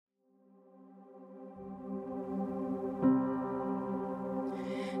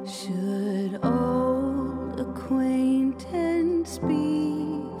Should old acquaintance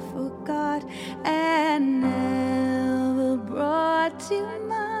be forgot and never brought to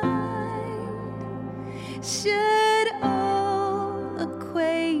mind? Should old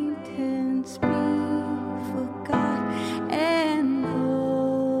acquaintance be forgot and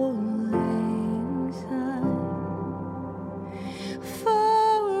old lang syne? For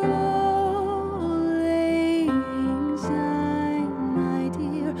old lang syne, my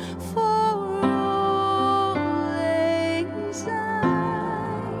dear, for old lang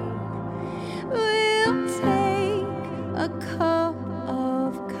syne, we'll take a cup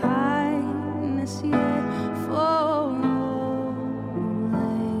of kindness yet for old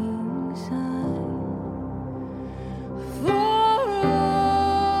lang syne. For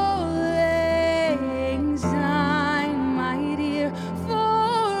old lang syne, my dear, for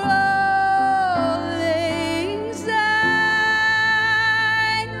old lang syne,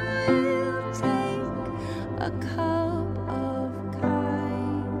 we'll take a cup of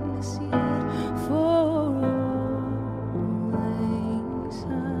kindness yet for old lang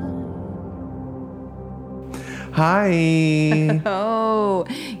syne. Hi. Oh,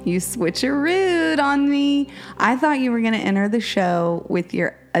 you switcherooed on me. I thought you were going to enter the show with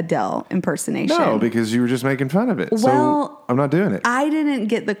your Adele impersonation. No, because you were just making fun of it. So Well, I'm not doing it. I didn't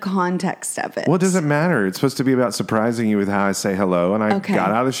get the context of it. Well, it doesn't matter. It's supposed to be about surprising you with how I say hello. And I Okay.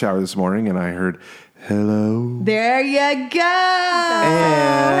 got out of the shower this morning and I heard hello. There you go.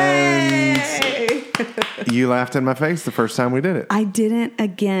 And Hey. you laughed in my face the first time we did it. I didn't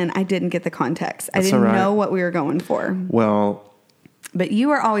get the context. I That's didn't all right. know what we were going for. Well, But you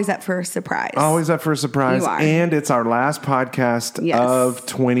are always up for a surprise. always up for a surprise. You are. And it's our last podcast Yes. of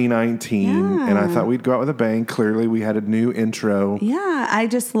 2019. Yeah. And I thought we'd go out with a bang. Clearly, we had a new intro. Yeah, I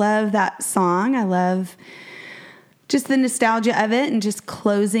just love that song. I love just the nostalgia of it and just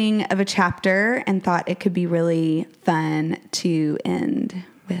closing of a chapter, and thought it could be really fun to end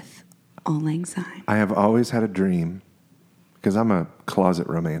with Auld Lang Syne. I have always had a dream, because I'm a closet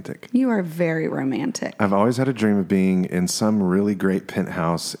romantic. You are very romantic. I've always had a dream of being in some really great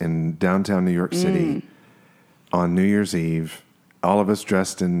penthouse in downtown New York City on New Year's Eve, all of us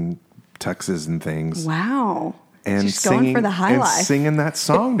dressed in tuxes and things. Wow. And just going for the high and life. singing that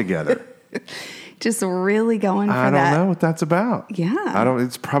song together. Just really going for I don't that. know what that's about. Yeah.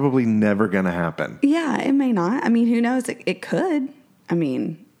 It's probably never going to happen. Yeah, it may not. I mean, who knows? It could. I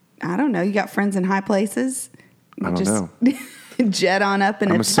mean, I don't know. You got friends in high places. I don't know. Jet on up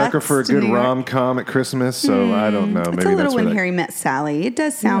in I'm a sucker tux for a to good New York. rom-com at Christmas, so I don't know. Maybe It's a little that's When what Harry Met Sally. It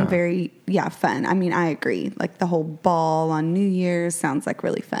does sound Yeah. very, fun. I mean, I agree. Like the whole ball on New Year's sounds like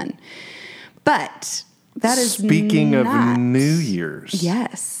really fun. But that is Speaking not- of New Year's,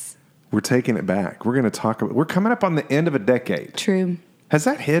 Yes, we're taking it back. We're going to talk about. We're coming up on the end of a decade. true. Has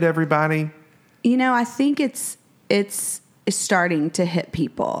that hit everybody? I think it's starting to hit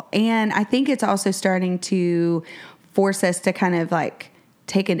people. And I think it's also starting to force us to kind of like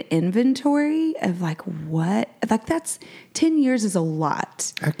take an inventory of like what, like that's 10 years is a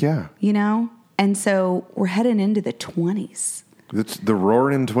lot, Heck yeah! And so we're heading into the 20s. It's the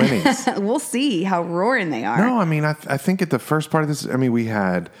roaring 20s. We'll see how roaring they are. No, I mean, I think at the first part of this, I mean, we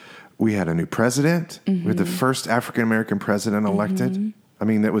had a new president. We had the first African American president elected. I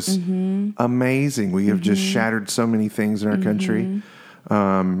mean, that was amazing. We have just shattered so many things in our country.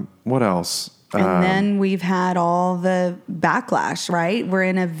 What else? And then we've had all the backlash, right? We're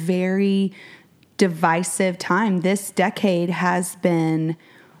in a very divisive time. This decade has been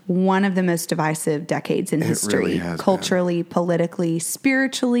one of the most divisive decades in history. really has culturally, politically,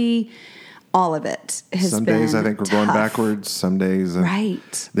 spiritually, all of it has Some been days I think we're going tough. backwards. Some days,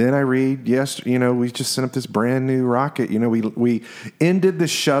 Right. Then I read, we just sent up this brand new rocket. We ended the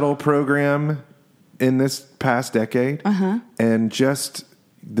shuttle program in this past decade, and just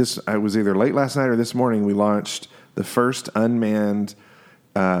this, I was either late last night or this morning. We launched the first unmanned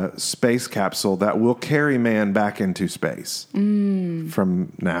space capsule that will carry man back into space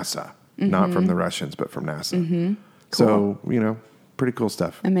from NASA, not from the Russians, but from NASA. So pretty cool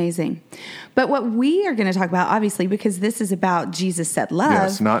stuff. Amazing. But what we are going to talk about, obviously, because this is about Jesus Said Love.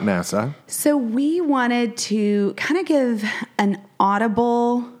 Yes, not NASA. So we wanted to kind of give an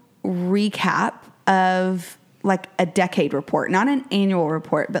audible recap of like a decade report, not an annual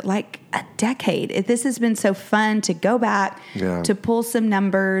report, but like a decade. This has been so fun to go back, to pull some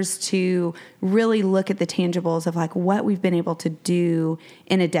numbers, to really look at the tangibles of like what we've been able to do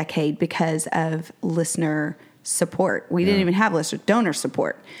in a decade because of listener support. We didn't even have donor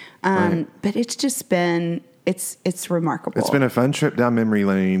support. Right. But it's just been it's remarkable. It's been a fun trip down memory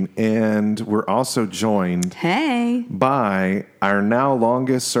lane, and we're also joined by our now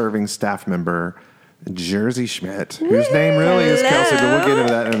longest serving staff member, Jersey Schmidt, whose name really is Kelsey, but we'll get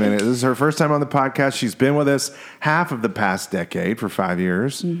into that in a minute. This is her first time on the podcast. She's been with us half of the past decade for 5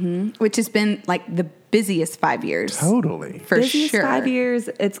 years. Which has been like the busiest 5 years. Totally. For busiest sure. 5 years.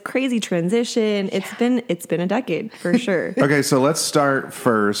 It's crazy transition. It's been a decade for sure. Okay, so let's start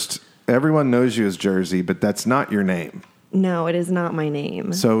first. Everyone knows you as Jersey, but that's not your name. No, it is not my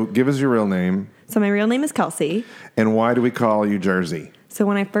name. So give us your real name. So my real name is Kelsey. And why do we call you Jersey? So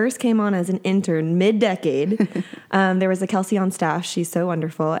when I first came on as an intern mid-decade, there was a Kelsey on staff. She's so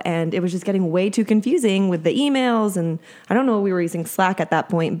wonderful. And it was just getting way too confusing with the emails. And I don't know if we were using Slack at that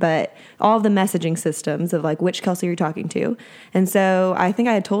point, but all the messaging systems of like, which Kelsey you're talking to. And so I think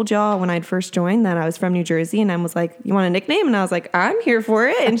I had told y'all when I'd first joined that I was from New Jersey. And I was like, you want a nickname? And I was like, I'm here for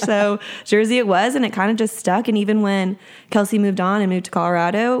it. And so Jersey it was. And it kind of just stuck. And even when Kelsey moved on and moved to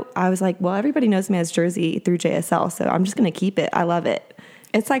Colorado, I was like, well, everybody knows me as Jersey through JSL. So I'm just going to keep it. I love it.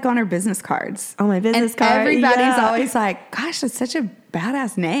 It's like on our business cards. On my business card. Everybody's always like, gosh, that's such a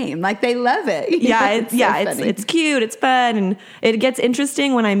badass name. Like they love it. It's cute. It's fun. And it gets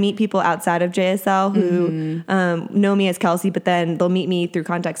interesting when I meet people outside of JSL who know me as Kelsey, but then they'll meet me through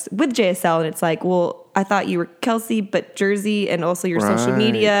context with JSL. And it's like, well, I thought you were Kelsey, but Jersey and also your social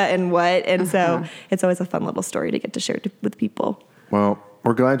media and what. And so it's always a fun little story to get to share with people. Well,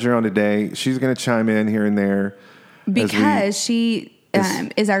 we're glad you're on today. She's going to chime in here and there. Because she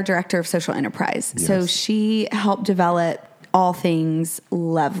is our director of social enterprise. Yes. So she helped develop all things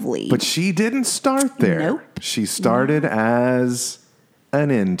lovely. But she didn't start there. Nope. She started as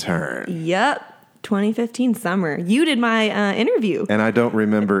an intern. Yep. 2015 summer. You did my interview. And I don't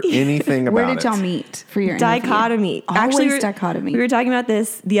remember anything about it. Where did y'all meet for your Dichotomy. interview? Actually, dichotomy. We were talking about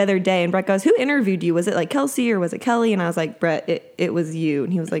this the other day, and Brett goes, who interviewed you? Was it like Kelsey or was it Kelly? And I was like, Brett, it was you.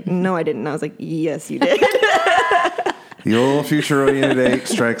 And he was like, no, I didn't. And I was like, yes, you did. The old future-oriented 8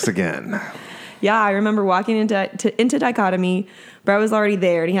 strikes again. Yeah, I remember walking into Dichotomy. Brett was already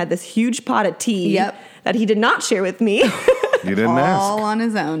there, and he had this huge pot of tea that he did not share with me. You didn't ask. All on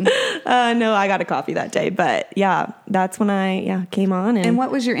his own. No, I got a coffee that day. But yeah, that's when I came on. And what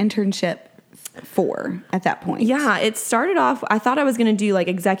was your internship for at that point? Yeah, it started off, I thought I was going to do like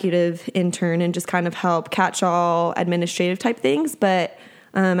executive intern and just kind of help catch all administrative type things. But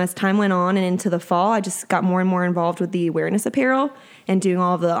as time went on and into the fall, I just got more and more involved with the awareness apparel and doing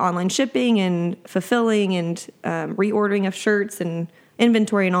all of the online shipping and fulfilling and reordering of shirts and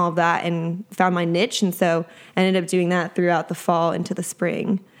inventory and all of that, and found my niche. And so I ended up doing that throughout the fall into the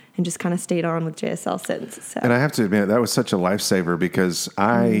spring and just kind of stayed on with JSL since. So. And I have to admit, that was such a lifesaver because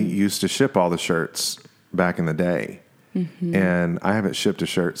I used to ship all the shirts back in the day. Mm-hmm. And I haven't shipped a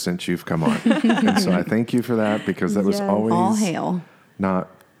shirt since you've come on. And so I thank you for that because that was always... All hail.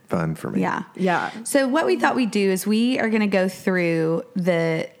 Not fun for me. Yeah. So what we thought we'd do is we are going to go through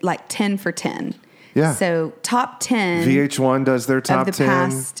the 10 for 10. Yeah. So top 10. VH1 does their top 10. Of the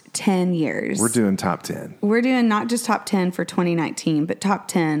past 10 years. We're doing top 10. We're doing not just top 10 for 2019, but top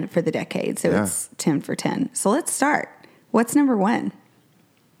 10 for the decade. So it's 10 for 10. So let's start. What's number 1?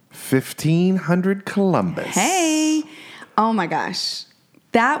 1500 Columbus. Hey. Oh my gosh.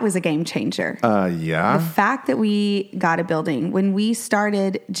 That was a game changer. Yeah. The fact that we got a building. When we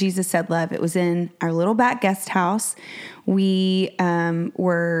started Jesus Said Love, it was in our little back guest house. We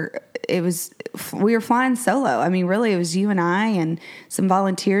were flying solo. I mean, really, it was you and I and some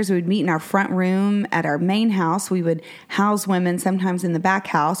volunteers. We would meet in our front room at our main house. We would house women sometimes in the back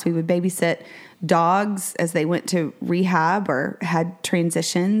house. We would babysit dogs as they went to rehab or had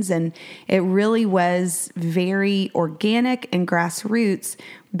transitions. And it really was very organic and grassroots,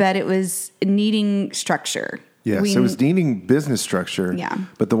 but it was needing structure. Yes, it was needing business structure. Yeah.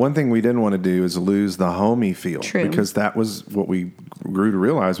 But the one thing we didn't want to do is lose the homey feel. True. Because that was what we grew to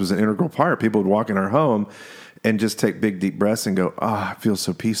realize was an integral part. People would walk in our home and just take big, deep breaths and go, I feel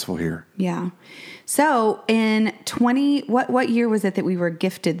so peaceful here. Yeah. So in what year was it that we were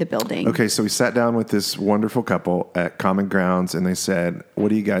gifted the building? Okay, so we sat down with this wonderful couple at Common Grounds, and they said, "What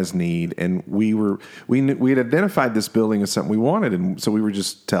do you guys need?" And we had identified this building as something we wanted, and so we were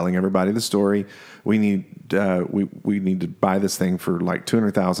just telling everybody the story. We need to buy this thing for like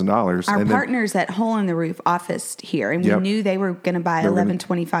 $200,000. Our partners at Hole in the Roof office here, and we knew they were going to buy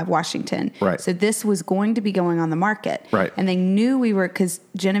 1125 Washington. Right. So this was going to be going on the market. Right. And they knew we were, because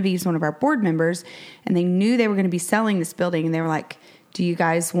Genevieve's one of our board members, and they knew they were going to be selling this building, and they were like, do you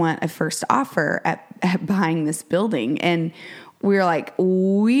guys want a first offer at buying this building? And we were like,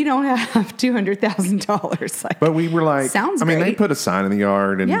 we don't have $200,000. Like, But we were like, sounds I mean, they great. put a sign in the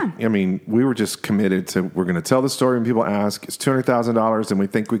yard, and Yeah. I mean, we were just committed to, we're going to tell the story when people ask. It's $200,000, and we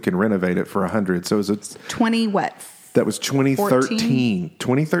think we can renovate it for $100. So it was 20 what? that was 2013. 14?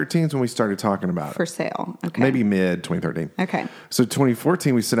 2013 is when we started talking about For it. sale. Okay. Maybe mid 2013. Okay. So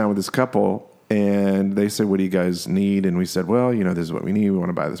 2014, we sit down with this couple, and they said, "What do you guys need?" And we said, "Well, you know, this is what we need. We want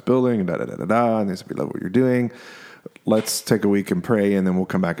to buy this building." And da da da da da. And they said, "We love what you're doing. Let's take a week and pray, and then we'll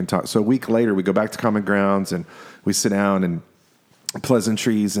come back and talk." So a week later, we go back to Common Grounds, and we sit down and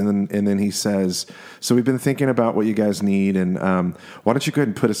pleasantries, and then he says, "So we've been thinking about what you guys need, and why don't you go ahead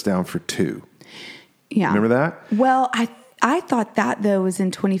and put us down for 2?" Yeah. Remember that? Well, I thought that though was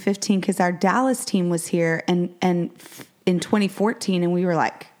in 2015 because our Dallas team was here and in 2014, and we were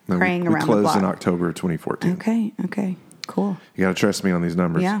like No, praying we around the closed block. in October of 2014. Okay. Cool. You got to trust me on these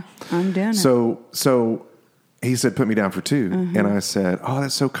numbers. Yeah, I'm doing it. So he said, "Put me down for 2." Mm-hmm. And I said, "Oh,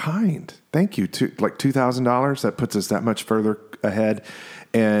 that's so kind. Thank you. Like $2,000. That puts us that much further ahead."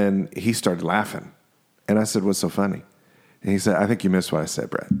 And he started laughing. And I said, "What's so funny?" And he said, "I think you missed what I said,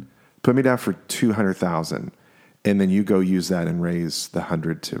 Brett. Put me down for 200,000, and then you go use that and raise the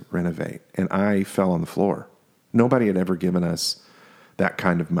 100 to renovate." And I fell on the floor. Nobody had ever given us that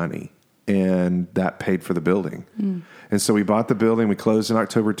kind of money, and that paid for the building. And so we bought the building. We closed in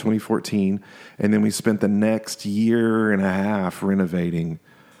October 2014, and then we spent the next year and a half renovating.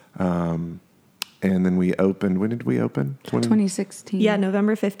 And then we opened. When did we open? 2016. Yeah,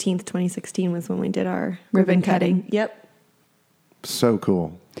 November 15th, 2016 was when we did our Ribbon ribbon cutting. cutting. Yep. So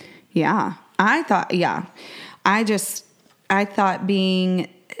cool. Yeah. I thought being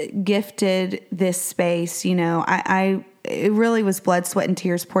gifted this space, you know, it really was blood, sweat, and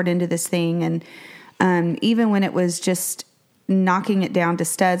tears poured into this thing. And even when it was just knocking it down to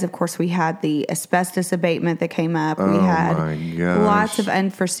studs, of course, we had the asbestos abatement that came up. We Oh, had my gosh. lots of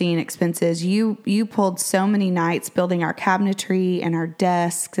unforeseen expenses. You pulled so many nights building our cabinetry and our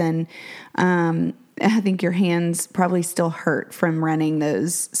desks, and I think your hands probably still hurt from running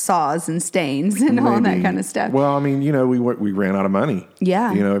those saws and stains and all that Maybe. kind of stuff. Well, I mean, you know, we ran out of money.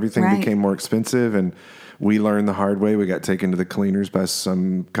 Yeah, You know, everything right. became more expensive, and we learned the hard way. We got taken to the cleaners by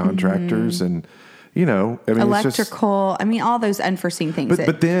some contractors, and, you know, I mean, it's just, Electrical, I mean, all those unforeseen things.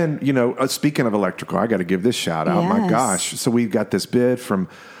 but then, you know, speaking of electrical, I got to give this shout out. My Yes. gosh. So we've got this bid from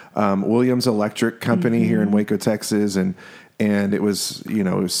Williams Electric Company here in Waco, Texas. And it was, you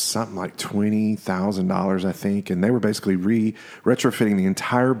know, it was something like $20,000, I think. And they were basically retrofitting the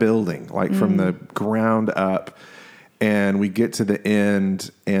entire building, like from the ground up. And we get to the end,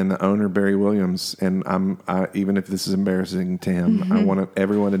 and the owner, Barry Williams, and even if this is embarrassing to him, I want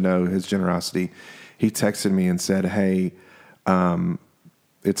everyone to know his generosity. He texted me and said, "Hey,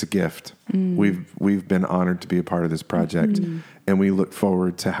 it's a gift. We've been honored to be a part of this project, and we look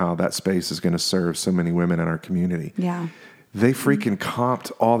forward to how that space is going to serve so many women in our community." Yeah. They freaking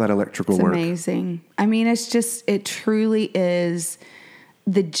comped all that electrical It's work. amazing. I mean, it truly is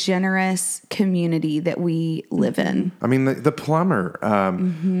the generous community that we live in. I mean, the plumber,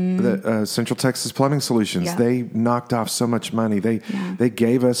 the Central Texas Plumbing Solutions, Yeah. they knocked off so much money. They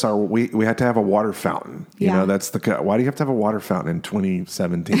gave us we had to have a water fountain. You Yeah. know, why do you have to have a water fountain in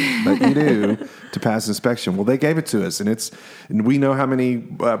 2017? But you do to pass inspection. Well, they gave it to us, and we know how many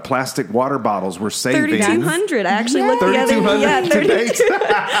plastic water bottles we're saving. 3,200. I actually looked the other 3,200 Yeah, to 32. date.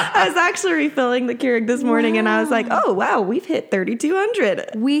 I was actually refilling the Keurig this morning, and I was like, oh, wow, we've hit 3,200.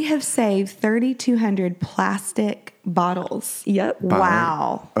 We have saved 3,200 plastic bottles. Yep.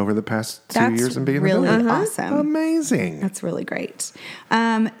 Wow. Over the past 2 That's years and being really in the building. awesome. Amazing. That's really great.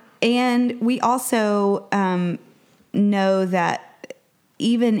 And we also know that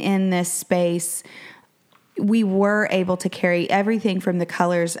even in this space, we were able to carry everything from the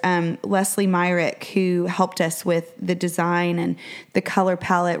colors. Leslie Myrick, who helped us with the design and the color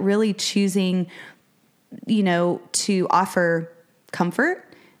palette, really choosing, you know, to offer comfort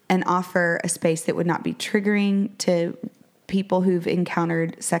and offer a space that would not be triggering to people who've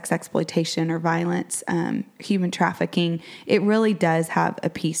encountered sex exploitation or violence, human trafficking. It really does have a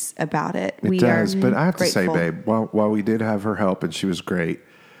piece about it. It does, but I have grateful. to say, babe, while we did have her help and she was great,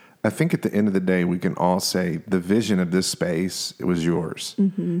 I think at the end of the day, we can all say the vision of this space, it was yours.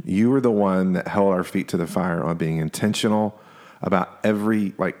 Mm-hmm. You were the one that held our feet to the fire on being intentional about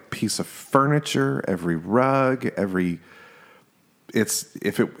every piece of furniture, every rug, it's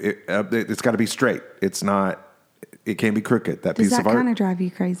got to be straight. It can't be crooked. That Does piece that of art. kind of drive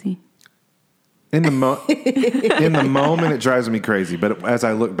you crazy? In the moment, it drives me crazy. But as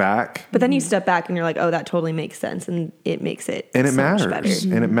I look back, But then you step back and you're like, oh, that totally makes sense, and it makes it and it so much matters,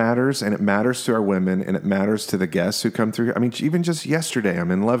 better. and it matters, and it matters to our women, and it matters to the guests who come through. I mean, even just yesterday,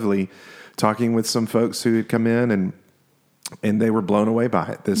 I'm in Lovely, talking with some folks who had come in, and they were blown away by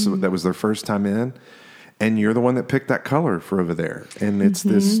it. That was their first time in, and you're the one that picked that color for over there, and it's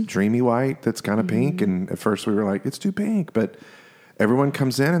this dreamy white that's kind of pink. And at first, we were like, it's too pink, but everyone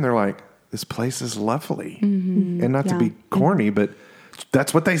comes in and they're like, this place is lovely. And not to be corny, but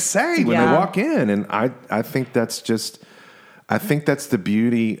that's what they say when they walk in. And I think that's the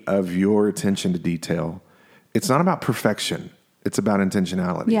beauty of your attention to detail. It's not about perfection. It's about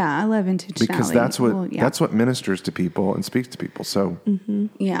intentionality. Yeah, I love intentionality. Because that's what ministers to people and speaks to people. So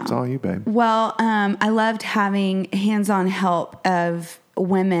it's all you, babe. Well, I loved having hands-on help of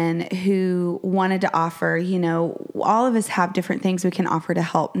women who wanted to offer, all of us have different things we can offer to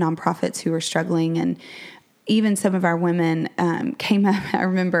help nonprofits who are struggling. And even some of our women came up, I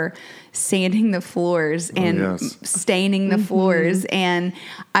remember sanding the floors and staining the floors. And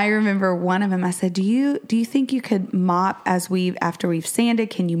I remember one of them, I said, do you think you could mop after we've sanded,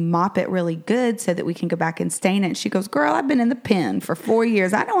 can you mop it really good so that we can go back and stain it? And she goes, girl, I've been in the pen for 4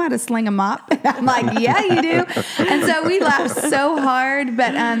 years. I know how to sling a mop. And I'm like, yeah, you do. And so we laughed so hard.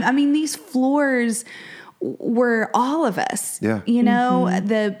 But these floors were all of us. Yeah.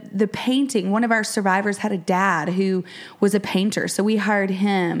 The painting, one of our survivors had a dad who was a painter. So we hired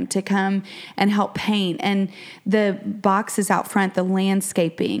him to come and help paint. And the boxes out front, the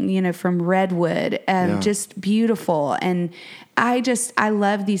landscaping, from redwood, just beautiful. And I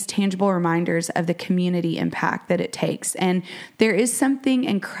love these tangible reminders of the community impact that it takes. And there is something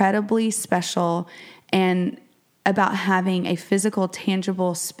incredibly special and about having a physical,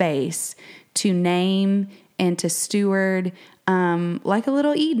 tangible space to name and to steward, like a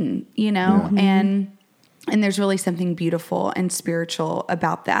little Eden, and there's really something beautiful and spiritual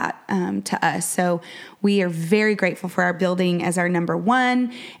about that to us. So we are very grateful for our building as our number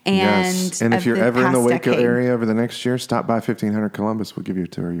one. And if you're ever in the Waco area over the next year, stop by 1500 Columbus. We'll give you a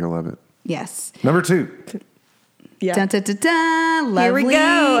tour. You'll love it. Yes. Number 2. Yeah. Dun, dun, dun, dun. Lovely Here we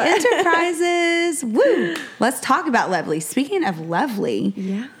go. Enterprises. Woo. Let's talk about Lovely. Speaking of Lovely,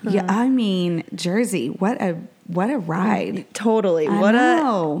 Jersey, what a ride. Totally.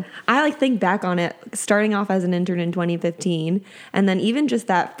 I think back on it, starting off as an intern in 2015, and then even just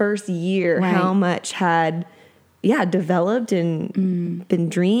that first year, how much had developed and been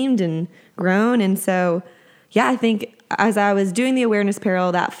dreamed and grown. And so, I think as I was doing the awareness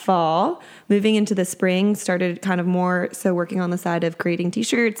apparel that fall, moving into the spring, started kind of more so working on the side of creating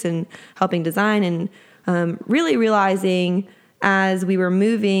t-shirts and helping design, and really realizing as we were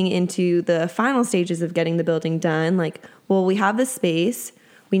moving into the final stages of getting the building done, we have this space.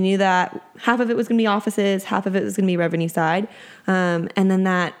 We knew that half of it was going to be offices, half of it was going to be revenue side. And then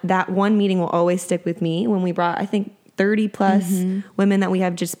that one meeting will always stick with me when we brought, I think, 30 plus women that we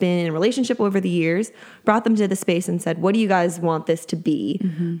have just been in a relationship over the years, brought them to the space and said, what do you guys want this to be?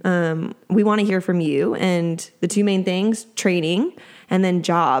 We want to hear from you. And the two main things, training and then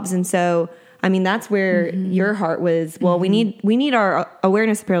jobs. And so, that's where your heart was. Well, we need our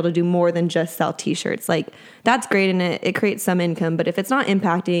awareness apparel to do more than just sell t-shirts. That's great. And it creates some income, but if it's not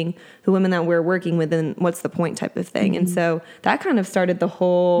impacting the women that we're working with, then what's the point type of thing? And so that kind of started the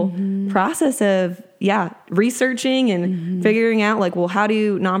whole process of, researching and figuring out how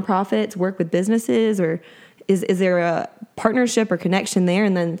do nonprofits work with businesses, or is there a partnership or connection there?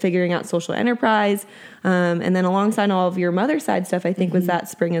 And then figuring out social enterprise. And then alongside all of your mother side stuff, I think was that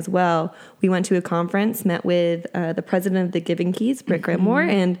spring as well. We went to a conference, met with the president of the Giving Keys, Britt Grantmore,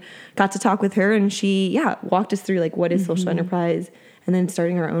 and got to talk with her. And she, walked us through what is social enterprise, and then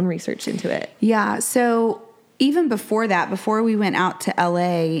starting our own research into it. Yeah. So even before that, before we went out to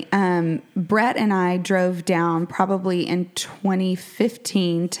LA, Brett and I drove down probably in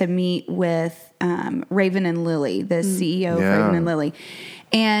 2015 to meet with Raven and Lily, the CEO of Raven and Lily.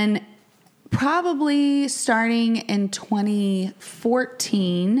 And probably starting in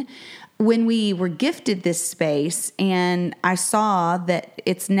 2014, when we were gifted this space, and I saw that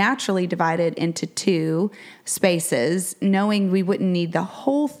it's naturally divided into two spaces, knowing we wouldn't need the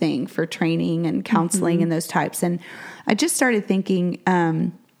whole thing for training and counseling and those types. And I just started thinking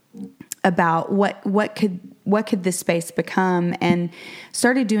about what could this space become, and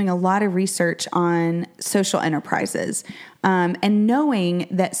started doing a lot of research on social enterprises. And knowing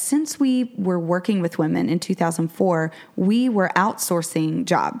that since we were working with women in 2004, we were outsourcing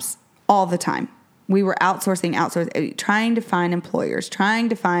jobs all the time. We were outsourcing, trying to find employers, trying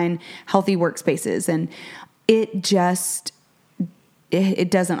to find healthy workspaces. And it just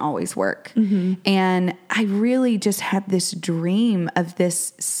it doesn't always work. And I really just had this dream of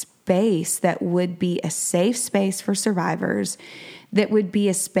this space that would be a safe space for survivors, that would be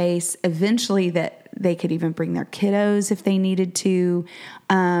a space eventually that they could even bring their kiddos if they needed to.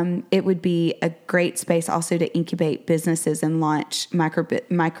 It would be a great space also to incubate businesses and launch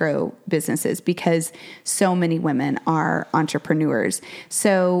micro businesses, because so many women are entrepreneurs.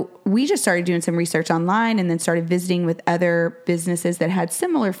 So we just started doing some research online and then started visiting with other businesses that had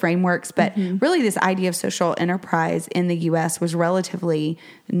similar frameworks. But really this idea of social enterprise in the U.S. was relatively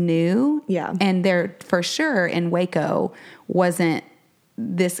new. Yeah. And there, for sure, in Waco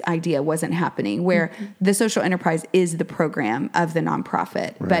this idea wasn't happening, where the social enterprise is the program of the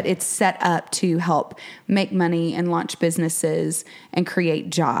nonprofit, but it's set up to help make money and launch businesses and create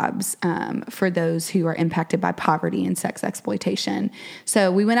jobs for those who are impacted by poverty and sex exploitation.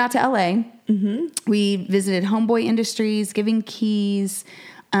 So we went out to LA. We visited Homeboy Industries, Giving Keys.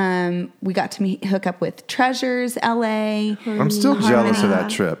 We got to hook up with Treasures LA. I'm still jealous of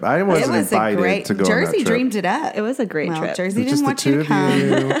that trip. I wasn't invited to go on that Jersey trip. dreamed it up. It was a great trip. Jersey It was didn't just the want you to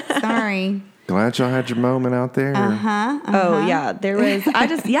two of come. Sorry. Glad y'all had your moment out there. Oh yeah, there was. I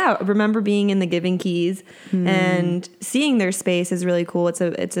just remember being in the Giving Keys and seeing their space is really cool.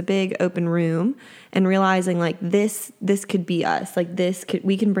 It's a big open room, and realizing like this could be us. Like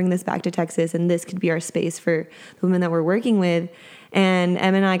we can bring this back to Texas, and this could be our space for the women that we're working with. And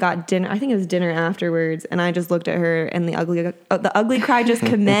Em and I got dinner. I think it was dinner afterwards, and I just looked at her, and the ugly cry just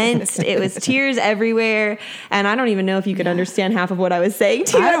commenced. It was tears everywhere, and I don't even know if you could understand half of what I was saying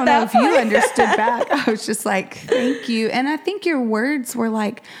to you. I don't know if you understood back. I was just like, thank you. And I think your words were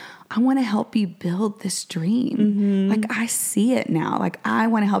like, I want to help you build this dream. Like, I see it now. Like, I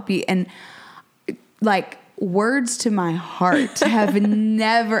want to help you. And like, words to my heart have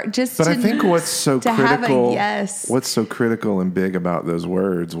never just. But I think what's so critical, what's so critical and big about those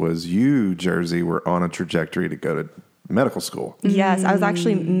words was you, Jersey, were on a trajectory to go to medical school. Yes, I was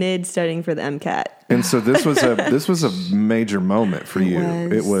actually mid studying for the MCAT. And so this was a major moment for you.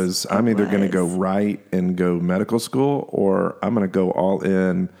 It was I'm either going to go right and go medical school, or I'm going to go all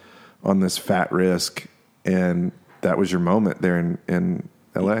in on this fat risk. And that was your moment there in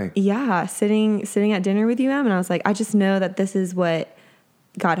LA. Yeah, sitting at dinner with you, Em, and I was like, I just know that this is what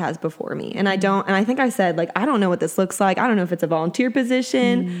God has before me. And I think I said, like, I don't know what this looks like. I don't know if it's a volunteer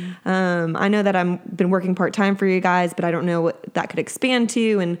position. I know that I've been working part-time for you guys, but I don't know what that could expand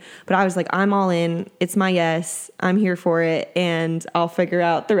to. But I was like, I'm all in. It's my yes. I'm here for it. And I'll figure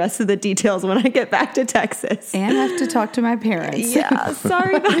out the rest of the details when I get back to Texas. And have to talk to my parents. Yeah.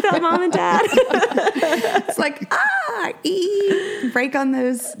 Sorry about that, Mom and Dad. It's like, break on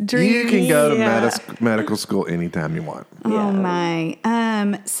those dreams. You can go to medical school anytime you want. Oh my.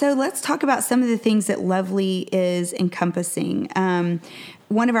 So let's talk about some of the things that Lovely is encompassing.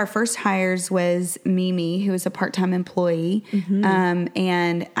 One of our first hires was Mimi, who was a part-time employee.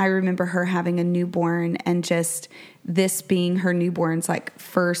 And I remember her having a newborn, and just this being her newborn's like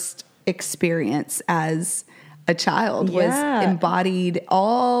first experience as a child was embodied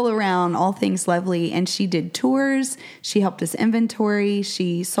all around, all things Lovely. And she did tours. She helped us inventory.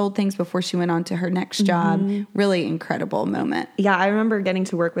 She sold things before she went on to her next job. Really incredible moment. Yeah, I remember getting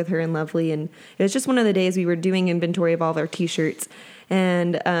to work with her in Lovely. And it was just one of the days we were doing inventory of all of our T-shirts.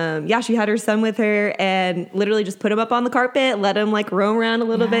 And she had her son with her and literally just put him up on the carpet, let him like roam around a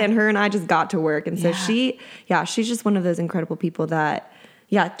little bit. And her and I just got to work. And so she's just one of those incredible people that,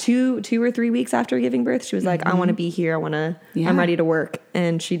 2 or 3 weeks after giving birth, she was like, I want to be here. I'm ready to work.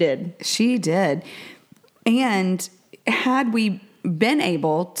 And she did. She did. And had we been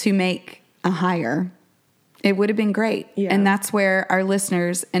able to make a hire, it would have been great. Yeah. And that's where our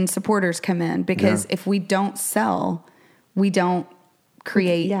listeners and supporters come in, because if we don't sell, we don't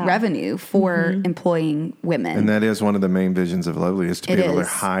create revenue for employing women. And that is one of the main visions of Lovely, is to be able to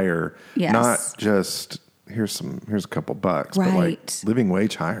hire, not just here's a couple bucks, but like living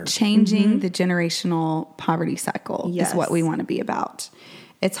wage hires. Changing the generational poverty cycle is what we want to be about.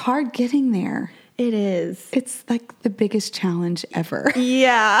 It's hard getting there. It is. It's like the biggest challenge ever.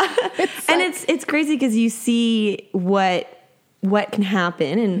 Yeah. It's crazy because you see what can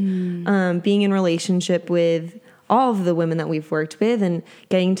happen, and being in relationship with all of the women that we've worked with, and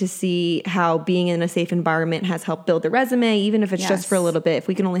getting to see how being in a safe environment has helped build the resume, even if it's just for a little bit, if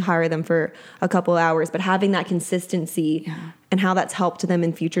we can only hire them for a couple of hours, but having that consistency and how that's helped them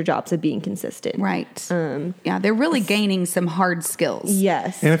in future jobs of being consistent. Right. Yeah, they're really gaining some hard skills.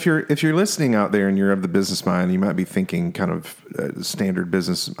 Yes. And if you're listening out there and you're of the business mind, you might be thinking kind of standard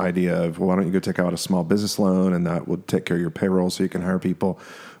business idea of, well, why don't you go take out a small business loan and that will take care of your payroll so you can hire people.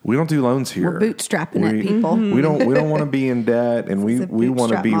 We don't do loans here. We're bootstrapping it, people. We don't want to be in debt, and we want to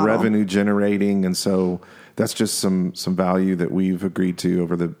bootstrap be model. revenue generating, and so that's just some value that we've agreed to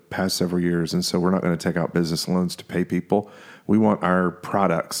over the past several years. And so we're not going to take out business loans to pay people. We want our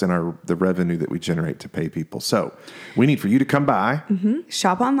products and the revenue that we generate to pay people. So we need for you to come by,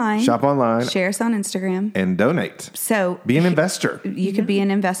 Shop online. share us on Instagram. and donate. So Be an investor. you could be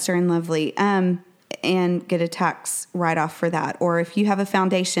an investor in Lovely and get a tax write-off for that. Or if you have a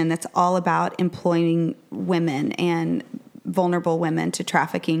foundation that's all about employing women and vulnerable women to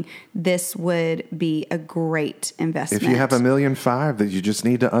trafficking, this would be a great investment. If you have $1.5 million that you just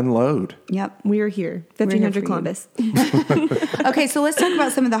need to unload. Yep. We are here. We're here 1500 for you. Columbus. Okay, so let's talk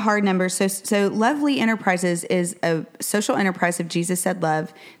about some of the hard numbers. So Lovely Enterprises is a social enterprise of Jesus Said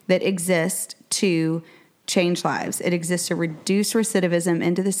Love that exists to change lives. It exists to reduce recidivism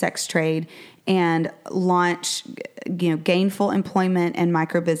into the sex trade and launch, gainful employment and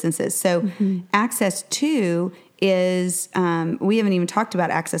micro businesses. So Access 2 is, we haven't even talked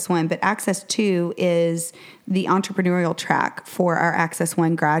about Access 1, but Access 2 is the entrepreneurial track for our Access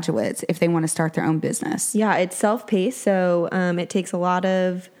 1 graduates if they want to start their own business. Yeah, it's self-paced, so it takes a lot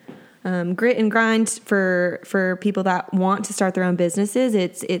of grit and grind for people that want to start their own businesses.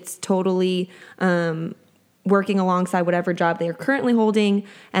 It's totally working alongside whatever job they are currently holding,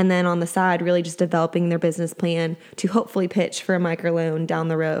 and then on the side, really just developing their business plan to hopefully pitch for a microloan down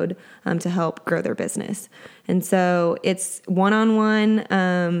the road to help grow their business. And so it's one-on-one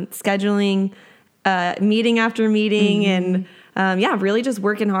scheduling, meeting after meeting, and really just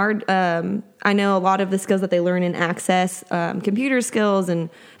working hard. I know a lot of the skills that they learn in Access, computer skills and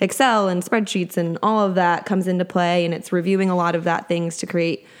Excel and spreadsheets and all of that comes into play, and it's reviewing a lot of that things to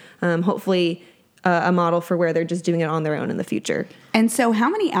create hopefully a model for where they're just doing it on their own in the future. And so how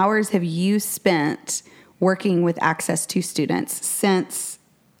many hours have you spent working with Access 2 students since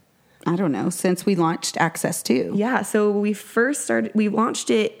we launched Access 2? Yeah, so we launched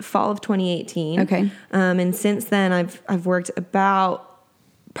it fall of 2018. Okay. And since then I've worked about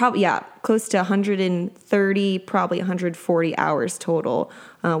close to 130, probably 140 hours total,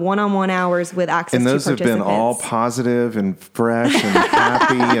 one-on-one hours with Access And to those have participants. been all positive and fresh and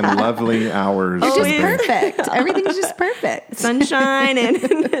happy and lovely hours. It's just yeah. perfect. Everything's just perfect. Sunshine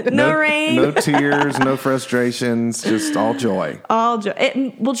and no rain. No tears, no frustrations, just all joy. All joy.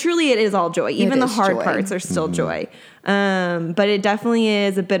 Truly it is all joy. Even the is hard joy. parts are still joy. But it definitely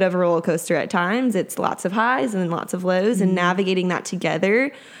is a bit of a roller coaster at times. It's lots of highs and lots of lows, and navigating that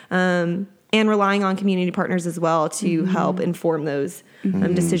together, and relying on community partners as well to help inform those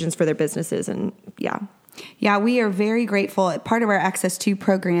decisions for their businesses. And Yeah, we are very grateful. Part of our Access 2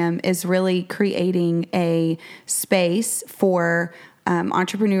 program is really creating a space for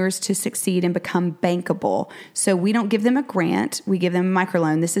entrepreneurs to succeed and become bankable. So we don't give them a grant. We give them a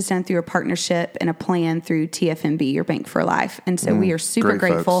microloan. This is done through a partnership and a plan through TFNB, your Bank for Life. And so we are super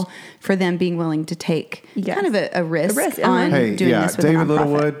great grateful folks. for them being willing to take Yes. kind of a risk, risk, on Hey, doing yeah, this with a David nonprofit.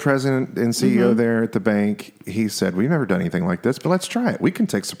 Littlewood, president and CEO there at the bank, he said, we've never done anything like this, but let's try it. We can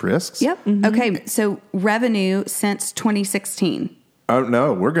take some risks. Yep. Okay. So revenue since 2016. Oh,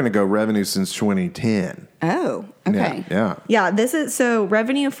 no, we're going to go revenue since 2010. Oh, okay. Yeah. Yeah, so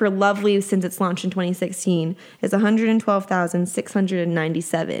revenue for Lovely since its launch in 2016 is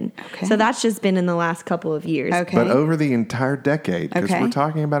 $112,697. Okay. So that's just been in the last couple of years. Okay. But over the entire decade, because Okay. we're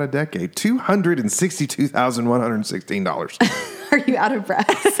talking about a decade, $262,116. Are you out of breath?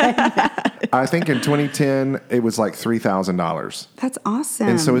 I think in 2010, it was like $3,000. That's awesome.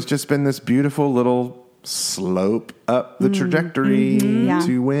 And so it's just been this beautiful little slope up the trajectory Yeah.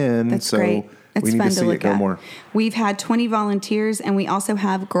 to win. That's so great. It's we need fun to see look it go at. more. We've had 20 volunteers, and we also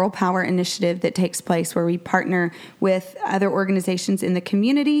have Girl Power Initiative that takes place where we partner with other organizations in the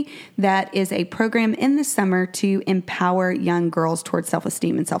community. That is a program in the summer to empower young girls towards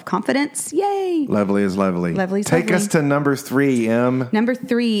self-esteem and self-confidence. Yay! Lovely is lovely. Lovely is Take lovely. us to number 3, Em. Number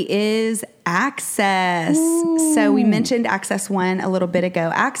 3 is Access. So we mentioned Access 1 a little bit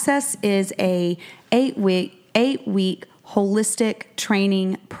ago. Access is a 8-week holistic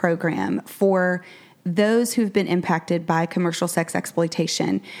training program for those who've been impacted by commercial sex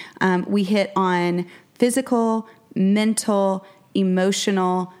exploitation. We hit on physical, mental,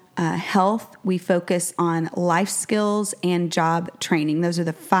 emotional, health. We focus on life skills and job training. Those are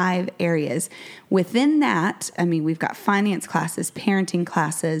the 5 areas. Within that, I mean, we've got finance classes, parenting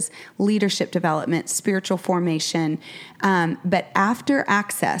classes, leadership development, spiritual formation. But after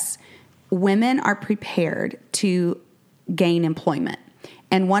Access, women are prepared to gain employment.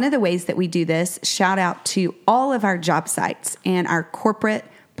 And one of the ways that we do this, shout out to all of our job sites and our corporate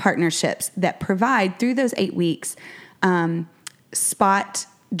partnerships that provide through those 8 weeks spot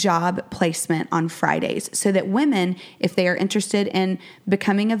job placement on Fridays, so that women, if they are interested in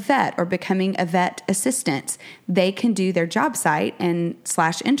becoming a vet or becoming a vet assistant, they can do their job site and /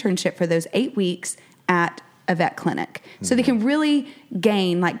 internship for those 8 weeks at a vet clinic. So they can really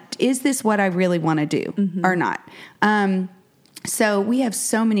gain, like, is this what I really want to do or not? So we have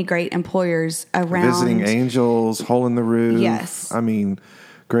so many great employers around. Visiting Angels, Hole in the Roof. Yes. I mean,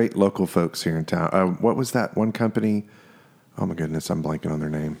 great local folks here in town. What was that one company? Oh my goodness, I'm blanking on their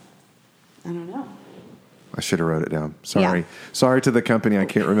name. I don't know. I should have wrote it down. Sorry. Sorry to the company. I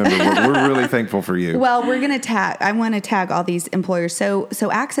can't remember. We're really thankful for you. Well, I want to tag all these employers. So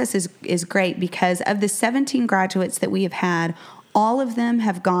Access is great because of the 17 graduates that we have had, all of them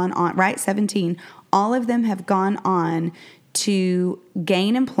have gone on, right? 17. All of them have gone on to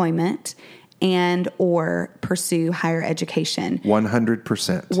gain employment and or pursue higher education. 100%.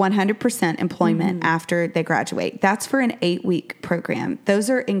 100% employment after they graduate. That's for an 8-week program. Those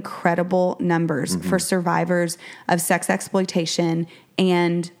are incredible numbers for survivors of sex exploitation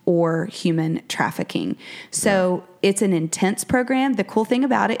and or human trafficking. So it's an intense program. The cool thing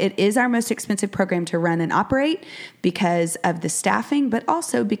about it is our most expensive program to run and operate because of the staffing, but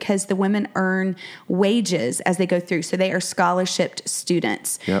also because the women earn wages as they go through. So they are scholarshiped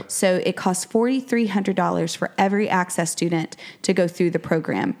students. Yep. So it costs $4,300 for every Access student to go through the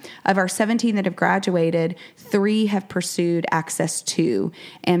program. Of our 17 that have graduated, 3 have pursued Access 2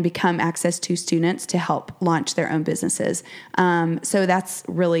 and become Access 2 students to help launch their own businesses. So that's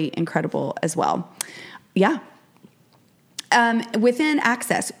really incredible as well. Yeah. Within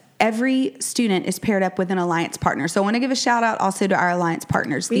Access, every student is paired up with an alliance partner. So I want to give a shout out also to our alliance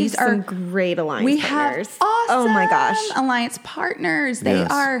partners. These are some great alliance partners. Have awesome oh my gosh, alliance partners. They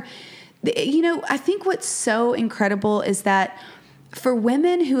are, I think what's so incredible is that for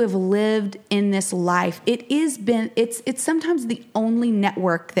women who have lived in this life, it's sometimes the only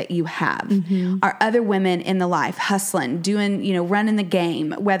network that you have are other women in the life hustling, doing, running the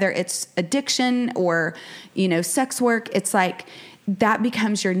game, whether it's addiction or, sex work. It's like that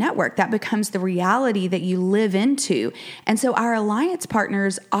becomes your network. That becomes the reality that you live into. And so our alliance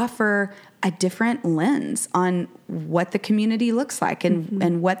partners offer a different lens on what the community looks like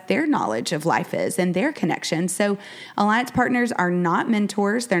and what their knowledge of life is and their connection. So alliance partners are not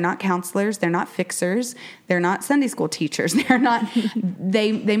mentors. They're not counselors. They're not fixers. They're not Sunday school teachers. They're not,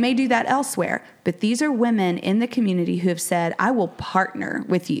 they may do that elsewhere, but these are women in the community who have said, I will partner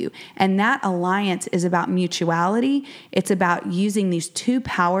with you. And that alliance is about mutuality. It's about using these 2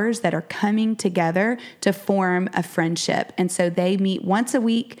 powers that are coming together to form a friendship. And so they meet once a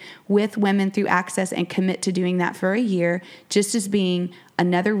week with women through Access and commit to doing that for a year, just as being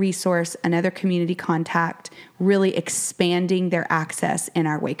another resource, another community contact, really expanding their access in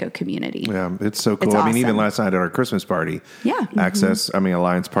our Waco community. Yeah, it's so cool. It's I mean, even awesome. last night at our Christmas party, Access,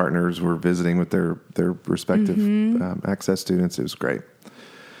 alliance partners were visiting with their respective Access students. It was great.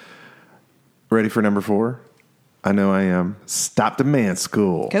 Ready for number 4? I know I am. Stop Demand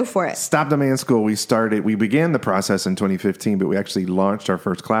School. Go for it. Stop Demand School. We began the process in 2015, but we actually launched our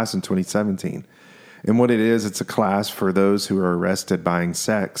first class in 2017. And what it is, it's a class for those who are arrested buying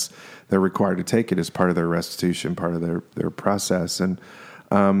sex. They're required to take it as part of their restitution, part of their process. And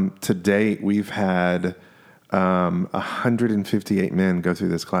to date, we've had 158 men go through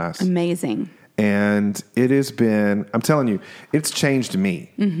this class. Amazing. And it has been, I'm telling you, it's changed me.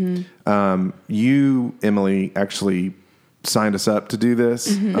 You, Emily, actually signed us up to do this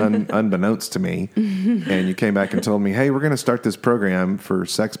unbeknownst to me. And you came back and told me, hey, we're going to start this program for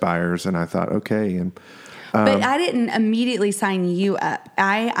sex buyers. And I thought, okay. And but I didn't immediately sign you up.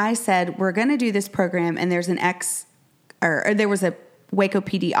 I said, we're going to do this program. And there's there was a Waco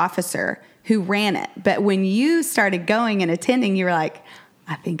PD officer who ran it. But when you started going and attending, you were like,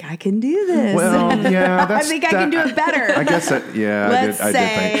 I think I can do this. Well, yeah, I think I can do it better. I guess that, yeah, I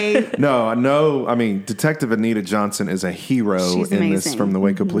did think. No, I mean, Detective Anita Johnson is a hero. She's in amazing. This from the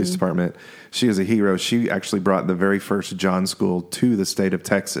Waco Police Department. She is a hero. She actually brought the very first John School to the state of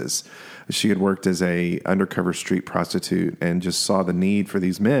Texas. She had worked as a undercover street prostitute and just saw the need for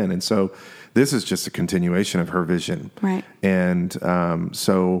these men. And so this is just a continuation of her vision. Right. And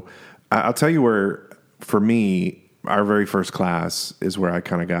so I'll tell you where, for me, our very first class is where I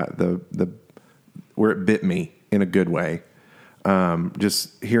kind of got where it bit me in a good way.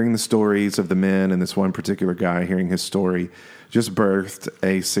 Just hearing the stories of the men and this one particular guy, hearing his story, just birthed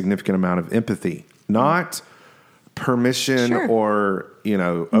a significant amount of empathy, not permission Sure. or,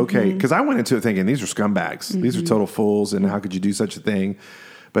 okay. Because I went into it thinking these are scumbags. These are total fools. And how could you do such a thing?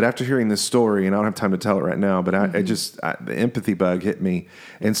 But after hearing this story, and I don't have time to tell it right now, but the empathy bug hit me.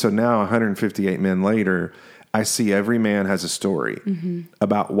 And so now 158 men later, I see every man has a story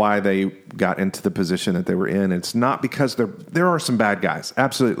about why they got into the position that they were in. It's not because there are some bad guys,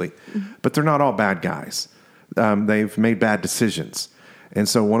 absolutely, but they're not all bad guys. They've made bad decisions. And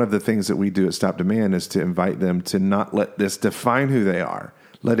so one of the things that we do at Stop Demand is to invite them to not let this define who they are.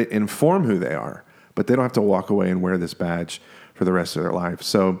 Let it inform who they are, but they don't have to walk away and wear this badge for the rest of their life.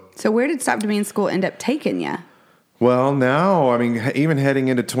 So where did Stop Demand School end up taking you? Well, now, even heading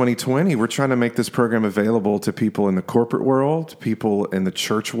into 2020, we're trying to make this program available to people in the corporate world, people in the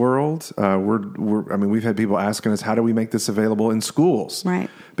church world. We've had people asking us, how do we make this available in schools? Right.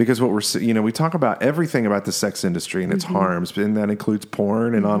 Because we talk about everything about the sex industry and its harms, and that includes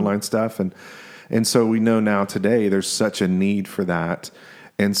porn and online stuff. And so we know now today there's such a need for that.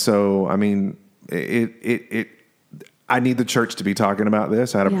 And so, I need the church to be talking about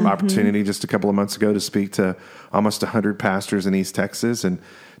this. I had an opportunity just a couple of months ago to speak to almost 100 pastors in East Texas and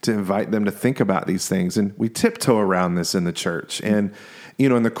to invite them to think about these things. And we tiptoe around this in the church. And,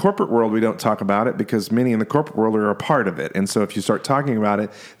 in the corporate world, we don't talk about it because many in the corporate world are a part of it. And so if you start talking about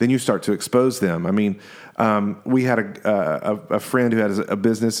it, then you start to expose them. We had a friend who had a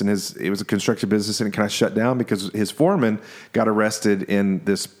business, and it was a construction business, and it kind of shut down because his foreman got arrested in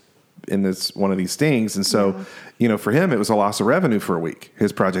this one of these things. And so, for him, it was a loss of revenue for a week.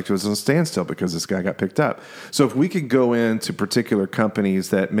 His project was on standstill because this guy got picked up. So if we could go into particular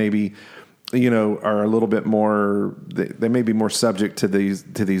companies that maybe, are a little bit more, they may be more subject to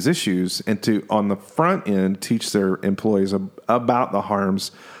these issues, and to, on the front end, teach their employees about the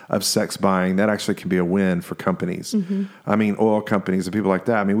harms of sex buying, that actually can be a win for companies. Oil companies and people like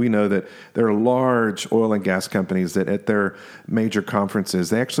that. We know that there are large oil and gas companies that at their major conferences,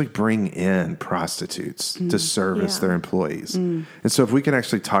 they actually bring in prostitutes to service their employees. And so if we can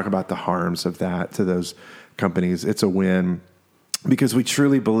actually talk about the harms of that to those companies, it's a win. Because we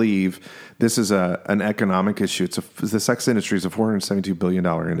truly believe this is an economic issue. The sex industry is a $472 billion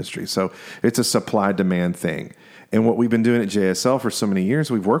industry. So it's a supply-demand thing. And what we've been doing at JSL for so many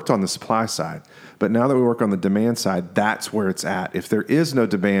years, we've worked on the supply side. But now that we work on the demand side, that's where it's at. If there is no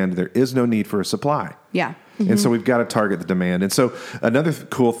demand, there is no need for a supply. Yeah. And so we've got to target the demand. And so another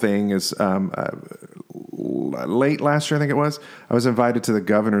cool thing is late last year, I think it was, I was invited to the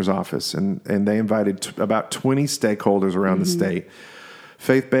governor's office, and they invited about 20 stakeholders around the state.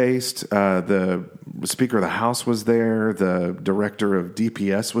 Faith-based, the Speaker of the House was there, the Director of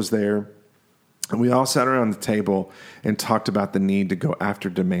DPS was there. And we all sat around the table and talked about the need to go after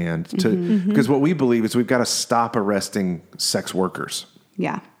demand. Because what we believe is we've got to stop arresting sex workers.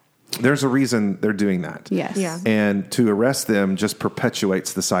 Yeah. There's a reason they're doing that. Yes. Yeah. And to arrest them just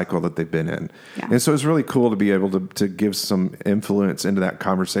perpetuates the cycle that they've been in. Yeah. And so it's really cool to be able to give some influence into that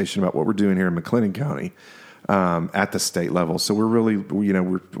conversation about what we're doing here in McLennan County at the state level. So we're really,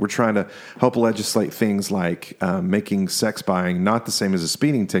 we're trying to help legislate things like making sex buying not the same as a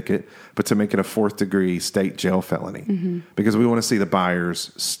speeding ticket, but to make it a 4th degree state jail felony. Because we want to see the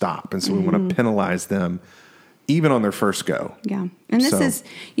buyers stop. And so we want to penalize them even on their first go. Yeah. And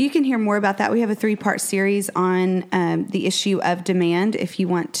you can hear more about that. We have a 3-part series on the issue of demand if you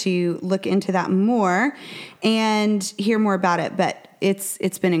want to look into that more and hear more about it. But it's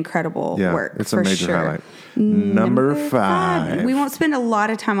been incredible work. It's a major highlight. Number 5. We won't spend a lot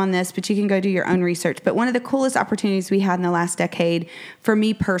of time on this, but you can go do your own research. But one of the coolest opportunities we had in the last decade, for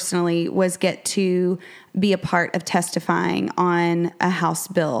me personally, was get to be a part of testifying on a House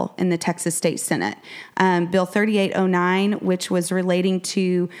bill in the Texas State Senate. Bill 3809, which was relating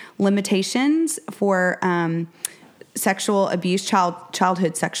to limitations for sexual abuse,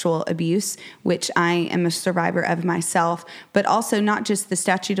 childhood sexual abuse, which I am a survivor of myself, but also not just the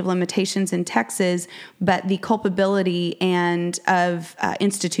statute of limitations in Texas, but the culpability and of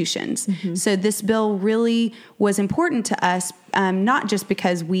institutions. So this bill really was important to us, not just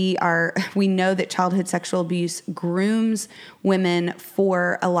because we know that childhood sexual abuse grooms women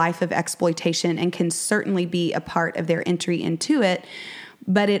for a life of exploitation and can certainly be a part of their entry into it,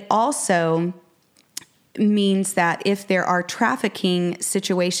 but it also means that if there are trafficking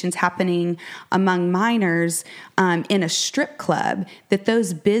situations happening among minors in a strip club, that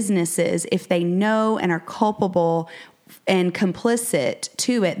those businesses, if they know and are culpable and complicit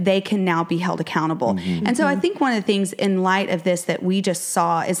to it, they can now be held accountable. And so I think one of the things in light of this that we just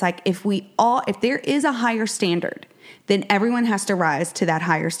saw is like, if there is a higher standard, then everyone has to rise to that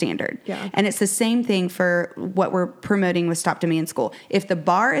higher standard. Yeah. And it's the same thing for what we're promoting with Stop Demand School. If the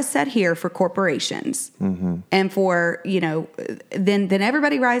bar is set here for corporations and for, then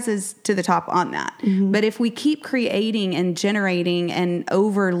everybody rises to the top on that. But if we keep creating and generating and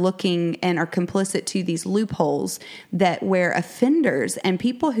overlooking and are complicit to these loopholes that where offenders and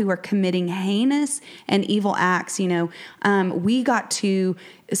people who are committing heinous and evil acts, we got to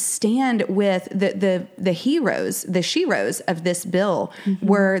stand with the heroes, the sheroes of this bill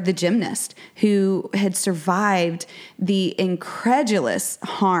were the gymnast who had survived the incredulous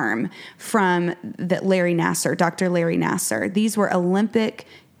harm from Dr. Larry Nassar. These were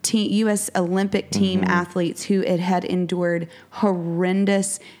U.S. Olympic team athletes who had endured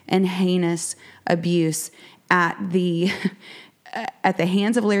horrendous and heinous abuse at the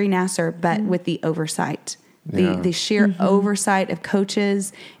hands of Larry Nassar, but with the oversight. The sheer oversight of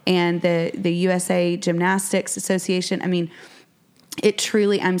coaches and the USA Gymnastics Association. I mean, it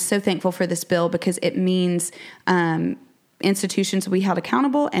truly, I'm so thankful for this bill because it means institutions will be held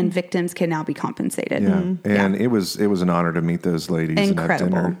accountable and victims can now be compensated. And it was an honor to meet those ladies. Incredible.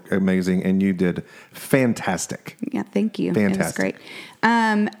 And have dinner. Amazing. And you did fantastic. Yeah, thank you. Fantastic. It was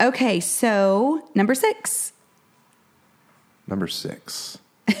great. Okay, so number 6. Number 6.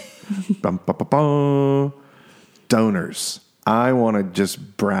 Bum, ba, ba, ba. Donors. I want to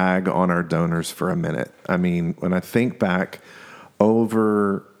just brag on our donors for a minute. I mean, when I think back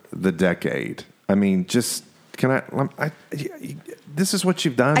over the decade, I mean, just this is what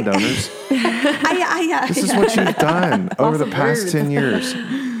you've done, donors. This is what you've done over the past 10 years.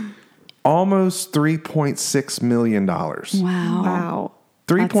 Almost $3.6 million. Wow.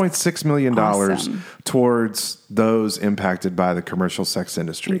 $3.6 million awesome. Towards those impacted by the commercial sex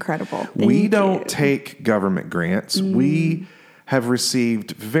industry. Incredible. We don't take government grants. We have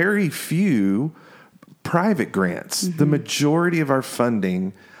received very few private grants. The majority of our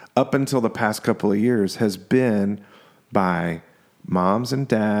funding up until the past couple of years has been by moms and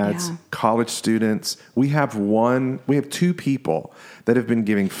dads, college students. We have 2 people that have been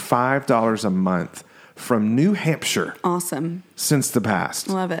giving $5 a month from New Hampshire. Awesome. Since the past.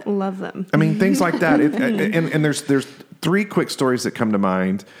 Love it. Love them. I mean, things like that. And there's 3 quick stories that come to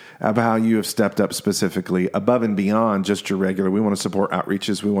mind about how you have stepped up specifically above and beyond just your regular. We want to support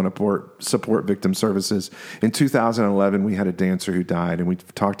outreaches. We want to support victim services. In 2011, we had a dancer who died, and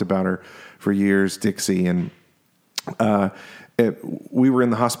we've talked about her for years, Dixie, and we were in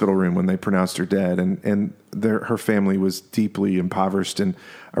the hospital room when they pronounced her dead, and her family was deeply impoverished. And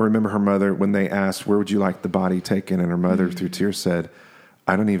I remember her mother, when they asked, where would you like the body taken? And her mother, through tears, said,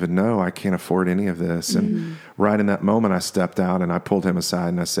 I don't even know. I can't afford any of this. And right in that moment, I stepped out and I pulled him aside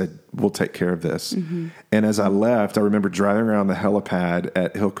and I said, we'll take care of this. And as I left, I remember driving around the helipad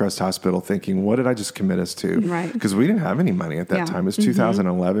at Hillcrest Hospital thinking, what did I just commit us to? Right. Because we didn't have any money at that time. It was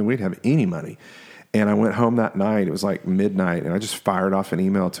 2011. We didn't have any money. And I went home that night. It was like midnight. And I just fired off an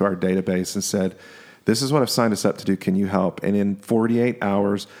email to our database and said, this is what I've signed us up to do. Can you help? And in 48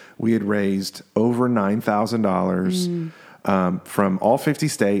 hours, we had raised over $9,000 from all 50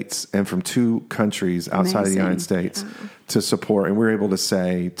 states and from 2 countries outside of the United States to support. And we were able to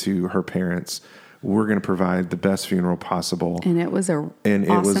say to her parents, we're going to provide the best funeral possible. And it was a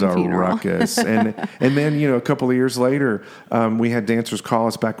ruckus. and then, a couple of years later, we had dancers call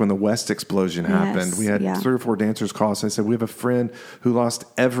us back when the West explosion happened. We had 3 or 4 dancers call us and said, we have a friend who lost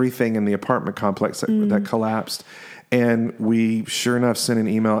everything in the apartment complex that collapsed. And we, sure enough, sent an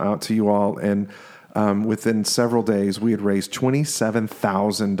email out to you all. And within several days, we had raised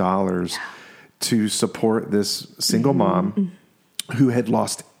 $27,000 to support this single mom who had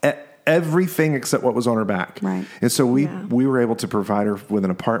lost everything except what was on her back. Right. And so we were able to provide her with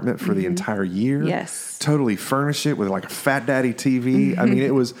an apartment for the entire year. Yes. Totally furnish it with like a Fat Daddy TV. I mean,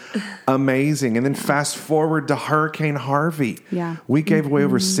 it was amazing. And then fast forward to Hurricane Harvey. Yeah. We gave away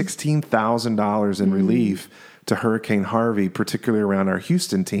over $16,000 in relief to Hurricane Harvey, particularly around our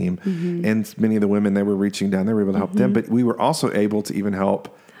Houston team. And many of the women that were reaching down, they were able to help them. But we were also able to even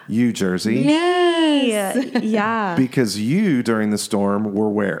help you, Jersey. Yes. Yeah. Because you, during the storm, were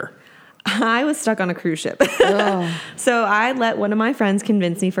where? I was stuck on a cruise ship. So I let one of my friends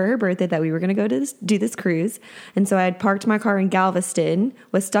convince me for her birthday that we were going to go to do this cruise. And so I had parked my car in Galveston,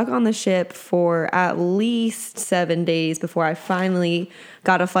 was stuck on the ship for at least 7 days before I finally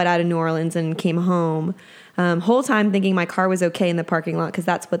got a flight out of New Orleans and came home. Whole time thinking my car was okay in the parking lot because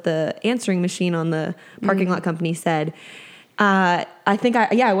that's what the answering machine on the parking lot company said. I think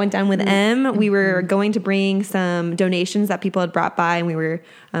I went down with M. We were going to bring some donations that people had brought by, and we were,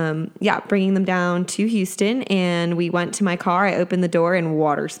 bringing them down to Houston. And we went to my car. I opened the door, and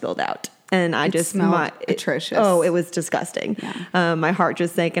water spilled out. And I just smelled atrocious. Oh, it was disgusting. Yeah. My heart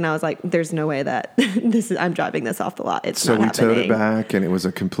just sank, and I was like, "There's no way that I'm driving this off the lot. It's so not happening." So we towed it back, and it was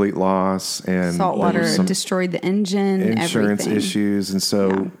a complete loss. And salt water destroyed the engine, insurance everything. issues, and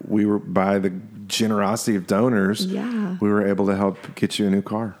so we were, by the generosity of donors, we were able to help get you a new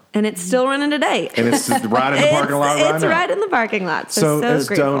car. And it's still running today. And it's just right in the parking lot right now. It's right in the parking lot. So as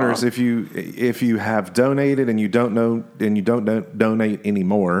grateful. donors, if you have donated and you don't know and you don't donate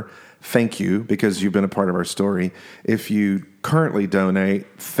anymore, thank you, because you've been a part of our story. If you currently donate,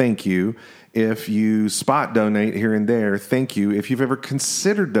 thank you. If you spot donate here and there, thank you. If you've ever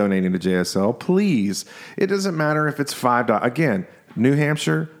considered donating to JSL, please. It doesn't matter if it's $5. Again, New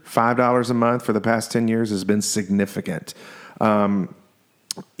Hampshire, $5 a month for the past 10 years has been significant.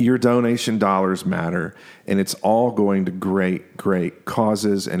 Your donation dollars matter, and it's all going to great, great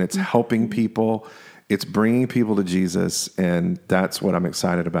causes, and it's helping people. It's bringing people to Jesus, and that's what I'm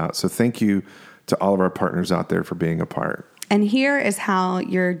excited about. So thank you to all of our partners out there for being a part. And here is how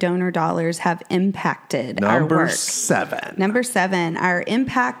your donor dollars have impacted our work. Number 7, our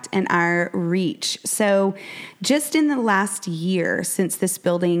impact and our reach. So just in the last year since this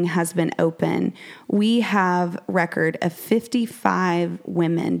building has been open, we have record of 55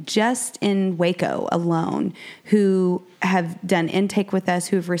 women just in Waco alone who have done intake with us,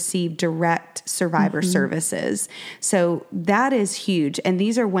 who have received direct survivor services. So that is huge. And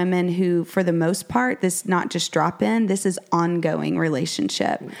these are women who, for the most part, this not just drop in, this is ongoing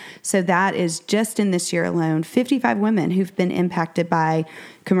relationship. So that is just in this year alone, 55 women who've been impacted by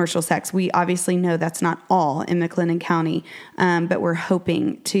commercial sex. We obviously know that's not all in McLennan County, but we're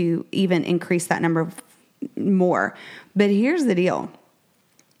hoping to even increase that number more. But here's the deal.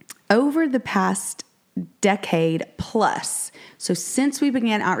 Over the past decade plus, so since we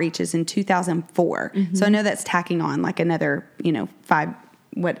began outreaches in 2004, so I know that's tacking on like another,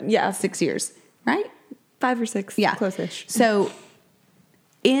 6 years, right? 5 or 6, close-ish. So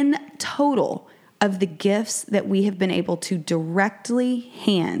in total of the gifts that we have been able to directly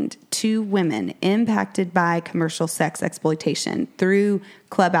hand to women impacted by commercial sex exploitation through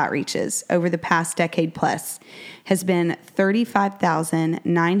club outreaches over the past decade plus has been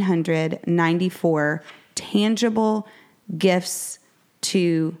 35,994 tangible gifts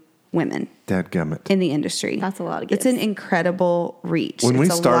to women in the industry. That's a lot of gifts. It's an incredible reach. When we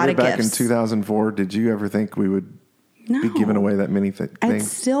started back gifts. in 2004, did you ever think we would be giving away that many things?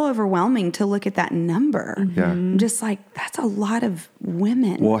 It's still overwhelming to look at that number. Yeah. I'm just like, that's a lot of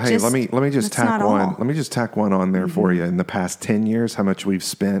women. Well, hey, let me just tack one. Let me just tack one on there for you. In the past 10 years, how much we've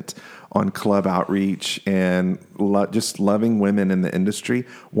spent on club outreach and just loving women in the industry,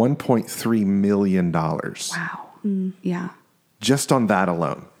 $1.3 million. Wow. Yeah. Just on that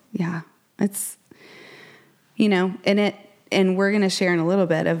alone. Yeah. It's, and we're going to share in a little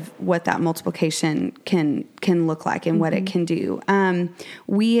bit of what that multiplication can look like and what it can do.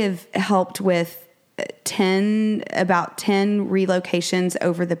 We have helped with about 10 relocations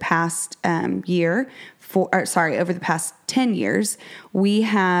over the past over the past 10 years. We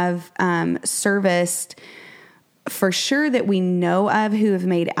have serviced, for sure that we know of, who have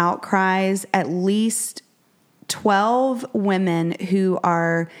made outcries, at least 12 women who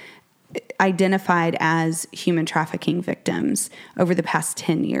are identified as human trafficking victims over the past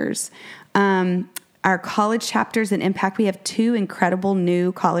 10 years. Our college chapters and impact, we have 2 incredible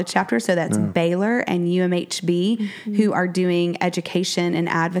new college chapters. So that's Baylor and UMHB, who are doing education and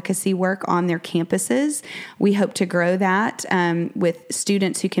advocacy work on their campuses. We hope to grow that with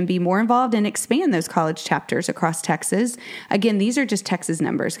students who can be more involved and expand those college chapters across Texas. Again, these are just Texas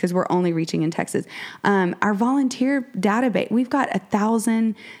numbers because we're only reaching in Texas. Our volunteer database, we've got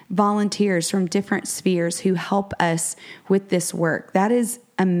 1,000 volunteers from different spheres who help us with this work. That is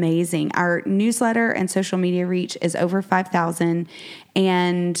amazing. Our newsletter and social media reach is over 5,000,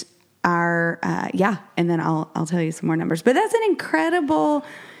 and our and then I'll tell you some more numbers. But that's an incredible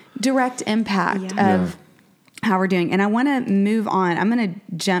direct impact of how we're doing. And I want to move on. I'm going to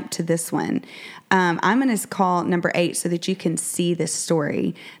jump to this one. I'm going to call number 8 so that you can see this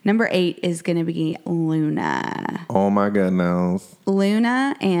story. Number 8 is going to be Luna. Oh my goodness.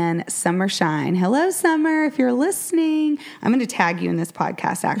 Luna and Summer Shine. Hello, Summer, if you're listening. I'm going to tag you in this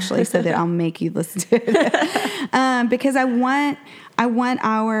podcast, actually, so that I'll make you listen to it. Because I want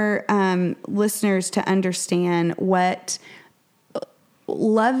our listeners to understand what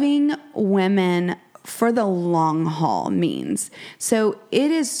loving women for the long haul means. So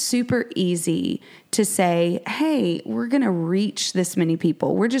it is super easy to say, hey, we're going to reach this many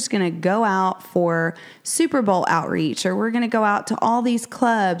people. We're just going to go out for Super Bowl outreach, or we're going to go out to all these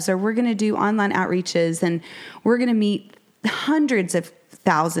clubs, or we're going to do online outreaches, and we're going to meet hundreds of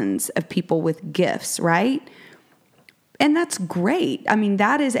thousands of people with gifts, right? And that's great. I mean,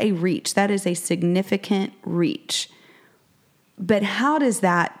 that is a reach. That is a significant reach. But how does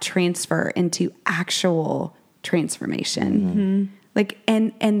that transfer into actual transformation? Like,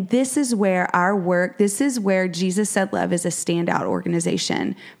 and this is where our work, this is where Jesus Said Love is a standout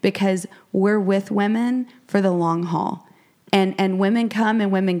organization, because we're with women for the long haul. And women come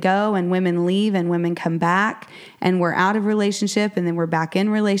and women go, and women leave and women come back, and we're out of relationship and then we're back in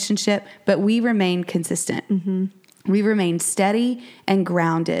relationship, but we remain consistent. We remain steady and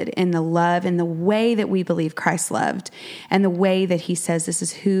grounded in the love and the way that we believe Christ loved, and the way that he says, this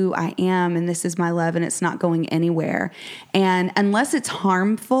is who I am and this is my love and it's not going anywhere. And unless it's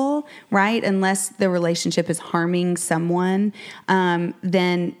harmful, right? Unless the relationship is harming someone,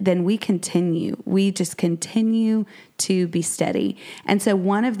 then we continue. We just continue to be steady. And so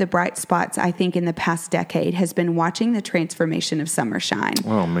one of the bright spots, I think, in the past decade has been watching the transformation of Summer Shine.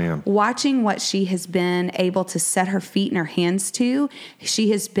 Oh, man. Watching what she has been able to set her feet and her hands to. She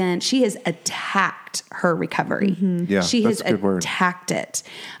has attacked her recovery. Yeah, she has that's a good word. attacked it.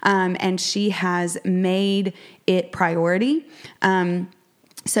 And she has made it priority.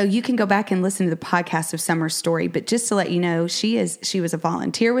 So you can go back and listen to the podcast of Summer's story, but just to let you know, she was a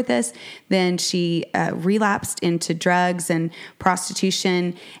volunteer with us. Then she relapsed into drugs and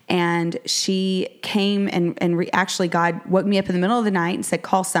prostitution, and she came and actually God woke me up in the middle of the night and said,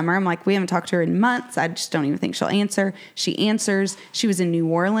 call Summer. I'm like, we haven't talked to her in months. I just don't even think she'll answer. She answers. She was in New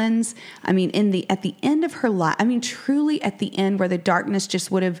Orleans. I mean, at the end of her life, I mean, truly at the end where the darkness just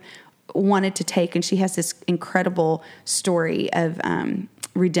would have wanted to take. And she has this incredible story of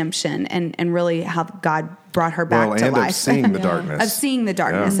redemption and really how God brought her back to life. Of seeing the darkness. Of seeing the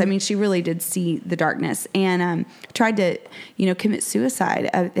darkness. Yeah. I mean, she really did see the darkness, and tried to, commit suicide,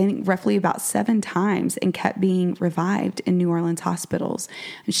 I think roughly about 7 times, and kept being revived in New Orleans hospitals.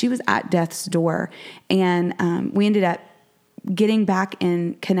 And she was at death's door. And we ended up getting back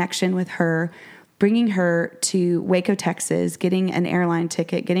in connection with her, bringing her to Waco, Texas, getting an airline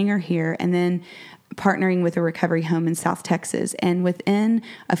ticket, getting her here, and then partnering with a recovery home in South Texas. And within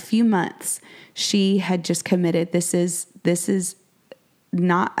a few months, she had just committed, this is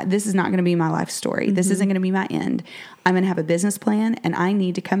not going to be my life story. This isn't going to be my end. I'm going to have a business plan, and I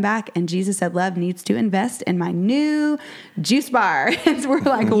need to come back. And Jesus Said Love needs to invest in my new juice bar. And so we're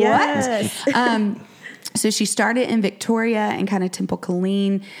like, Yes. what? So she started in Victoria and kind of Temple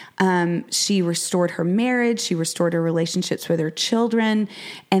Killeen. She restored her marriage. She restored her relationships with her children.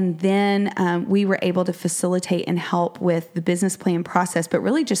 And then we were able to facilitate and help with the business plan process, but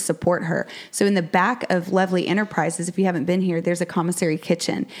really just support her. So in the back of Lovely Enterprises, if you haven't been here, there's a commissary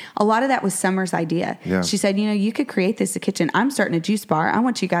kitchen. A lot of that was Summer's idea. Yeah. She said, you could create this a kitchen. I'm starting a juice bar. I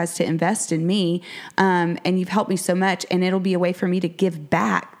want you guys to invest in me. And you've helped me so much. And it'll be a way for me to give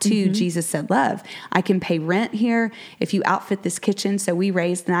back to Jesus Said Love. I can pay rent here if you outfit this kitchen. So we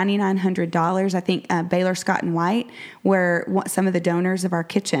raised $9,900. I think Baylor Scott and White were some of the donors of our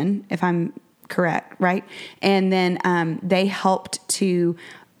kitchen, if I'm correct, right? And then they helped to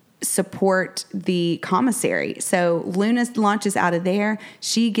support the commissary. So Luna launches out of there.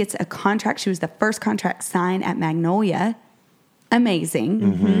 She gets a contract. She was the first contract signed at Magnolia.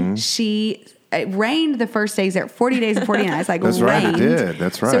 Amazing. It rained the first days there, 40 days and 40 nights. Like, That's rained. right, it did.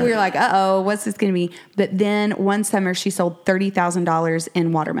 That's right. So we were like, uh-oh, what's this going to be? But then one summer, she sold $30,000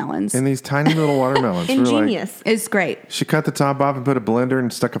 in watermelons. And these tiny little watermelons. We were like- Ingenious. It's great. she cut the top off and put a blender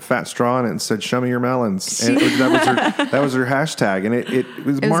and stuck a fat straw in it and said, "Show me your melons." And that was her hashtag. And it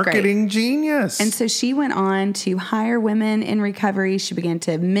was marketing genius. And so she went on to hire women in recovery. She began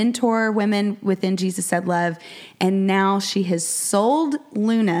to mentor women within Jesus Said Love. And now she has sold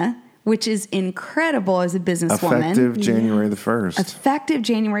Luna, which is incredible as a businesswoman. Effective January the 1st. Effective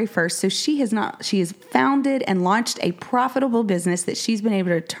January 1st. So she has founded and launched a profitable business that she's been able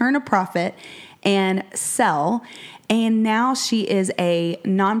to turn a profit and sell. And now she is a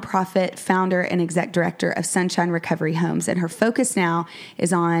nonprofit founder and exec director of Sunshine Recovery Homes. And her focus now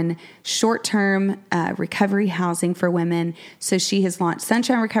is on short-term recovery housing for women. So she has launched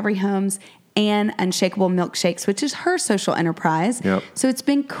Sunshine Recovery Homes and Unshakable Milkshakes, which is her social enterprise. Yep. So it's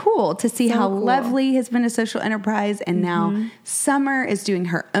been cool to see So how cool. Lovely has been a social enterprise, and now Summer is doing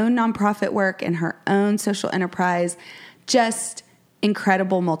her own nonprofit work and her own social enterprise. Just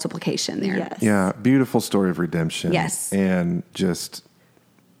incredible multiplication there. Yes. Yeah, beautiful story of redemption. Yes. And just,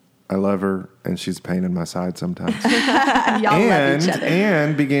 I love her, and she's a pain in my side sometimes. Y'all love each other.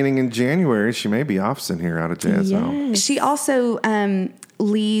 And beginning in January, she may be officing here out of JSL. Yes. She also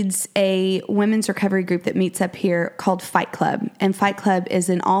leads a women's recovery group that meets up here called Fight Club. And Fight Club is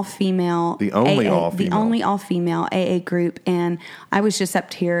an all-female... The only AA, all-female. The only all-female AA group. And I was just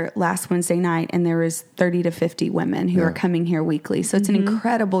up here last Wednesday night, and there was 30 to 50 women who are coming here weekly. So it's an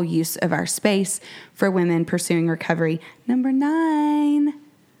incredible use of our space for women pursuing recovery. Number 9...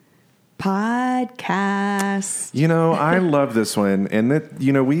 podcast. You know, I love this one. And that,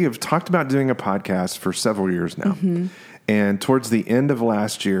 you know, we have talked about doing a podcast for several years now. And towards the end of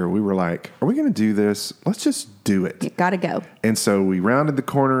last year, we were like, are we going to do this? Let's just do it. You gotta go. And so we rounded the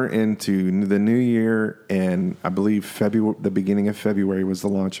corner into the new year. And I believe the beginning of February was the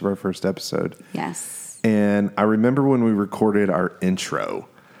launch of our first episode. Yes. And I remember when we recorded our intro,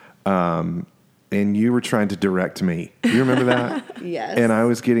 and you were trying to direct me. You remember that? Yes. And I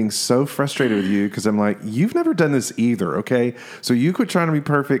was getting so frustrated with you because I'm like, you've never done this either, okay? So you quit trying to be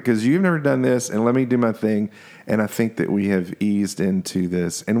perfect because you've never done this, and let me do my thing. And I think that we have eased into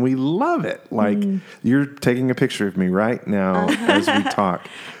this, and we love it. Like, you're taking a picture of me right now as we talk.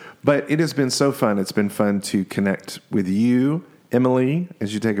 But it has been so fun. It's been fun to connect with you, Emily,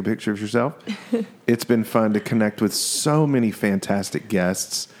 as you take a picture of yourself. It's been fun to connect with so many fantastic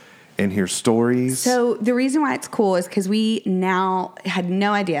guests and hear stories. So the reason why it's cool is because we now had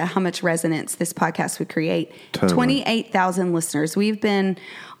no idea how much resonance this podcast would create. Totally. 28,000 listeners. We've been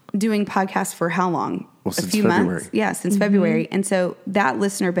doing podcasts for how long? Well, a since few February. months. Yeah, since February. And so that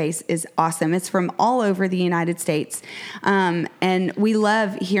listener base is awesome. It's from all over the United States. And we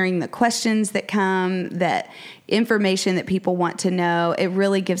love hearing the questions that come, that information that people want to know. It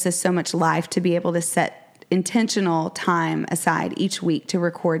really gives us so much life to be able to set intentional time aside each week to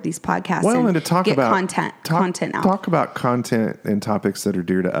record these podcasts and to talk get about content out. Talk about content and topics that are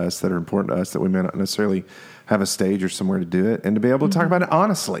dear to us, that are important to us, that we may not necessarily have a stage or somewhere to do it, and to be able to talk about it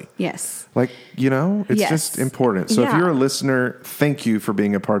honestly. Yes. Like, you know, it's Yes. just important. So if Yeah. you're a listener, thank you for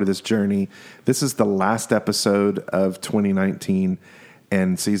being a part of this journey. This is the last episode of 2019.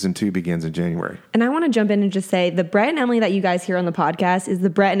 And season 2 begins in January. And I want to jump in and just say the Brett and Emily that you guys hear on the podcast is the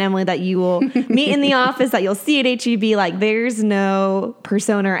Brett and Emily that you will meet in the office, that you'll see at HEB. Like, there's no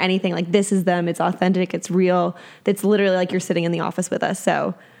persona or anything. Like, this is them. It's authentic. It's real. It's literally like you're sitting in the office with us.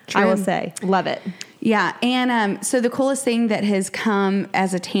 So I will say, love it. Yeah. And so the coolest thing that has come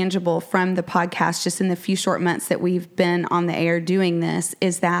as a tangible from the podcast, just in the few short months that we've been on the air doing this,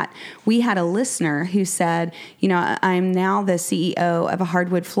 is that we had a listener who said, you know, I'm now the CEO of a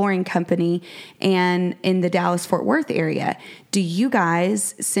hardwood flooring company and in the Dallas-Fort Worth area. Do you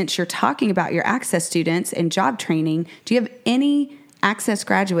guys, since you're talking about your Access students and job training, do you have any Access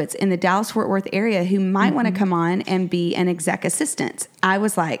graduates in the Dallas-Fort Worth area who might want to come on and be an exec assistant? I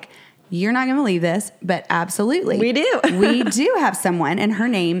was like, you're not going to believe this, but absolutely. We do. We do have someone, and her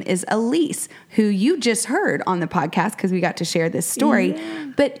name is Elise, who you just heard on the podcast because we got to share this story.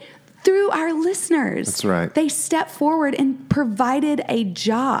 Yeah. But through our listeners. That's right. They stepped forward and provided a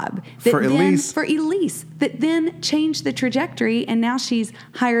job For Elise, that then changed the trajectory, and now she's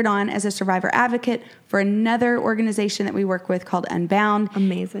hired on as a survivor advocate for another organization that we work with called Unbound.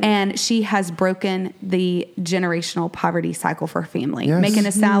 Amazing. And she has broken the generational poverty cycle for her family, Yes. making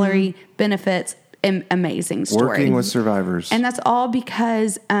a salary, benefits, amazing story. Working with survivors. And that's all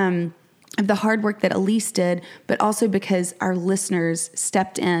because of the hard work that Elise did, but also because our listeners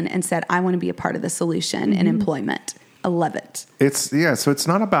stepped in and said, I want to be a part of the solution in employment. I love it. So it's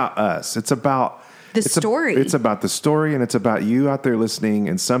not about us. It's about the story. It's about the story, and it's about you out there listening,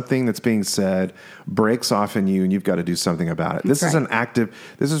 and something that's being said breaks off in you, and you've got to do something about it. This is an active,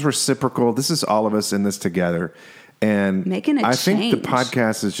 this is reciprocal. This is all of us in this together. And making a I change. think the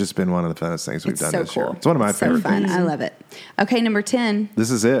podcast has just been one of the funnest things we've done this year. It's one of my so favorite fun. things. I love it. Okay, number 10. This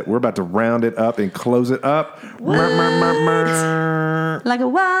is it. We're about to round it up and close it up. Like a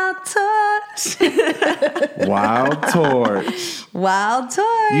wild torch. Wild torch. Wild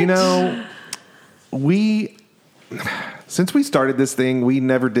torch. You know, since we started this thing, we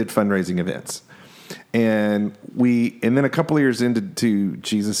never did fundraising events. And then a couple of years into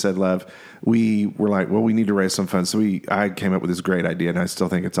Jesus Said Love, we were like, well, we need to raise some funds. So I came up with this great idea, and I still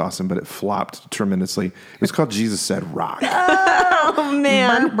think it's awesome, but it flopped tremendously. It was called Jesus Said Rock. Oh,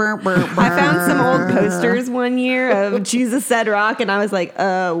 man. I found some old posters one year of Jesus Said Rock, and I was like,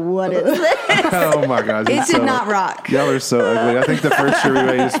 what is this? Oh, my gosh. It did not rock. Y'all are so ugly. I think the first year we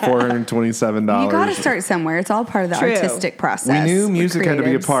raised $427. You got to start somewhere. It's all part of the True. artistic process. We knew music had to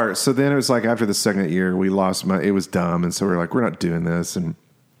be a creatives. part. So then it was like after the second year, we lost it was dumb. And so we were like, we're not doing this. And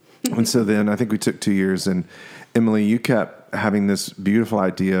And so then I think we took 2 years, and Emily, you kept having this beautiful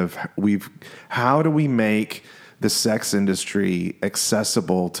idea of how do we make the sex industry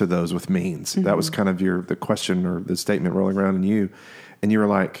accessible to those with means? That was kind of the question or the statement rolling around in you. And you were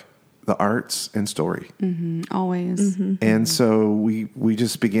like, the arts and story. Always. And so we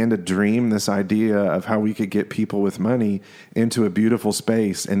just began to dream this idea of how we could get people with money into a beautiful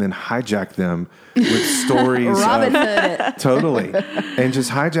space and then hijack them with stories. Robin Hood it. Totally. And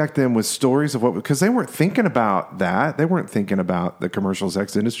just hijack them with stories of because they weren't thinking about that. They weren't thinking about the commercial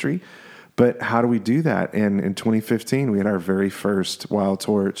sex industry. But how do we do that? And in 2015, we had our very first Wild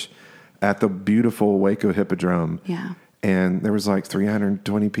Torch at the beautiful Waco Hippodrome. Yeah. And there was like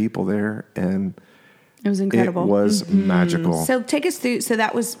 320 people there, and it was incredible. It was magical. So take us through. So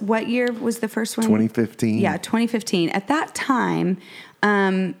that was, what year was the first one? 2015. Yeah, 2015. At that time,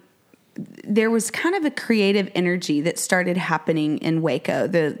 there was kind of a creative energy that started happening in Waco.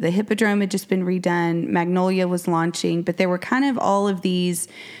 The Hippodrome had just been redone. Magnolia was launching, but there were kind of all of these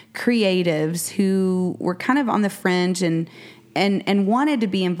creatives who were kind of on the fringe and wanted to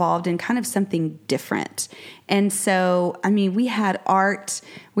be involved in kind of something different. And so, I mean, we had art,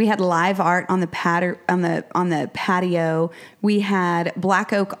 we had live art on the patio. We had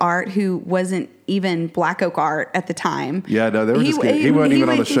Black Oak Art, who wasn't even Black Oak Art at the time. Yeah, no, they were just getting, he wasn't even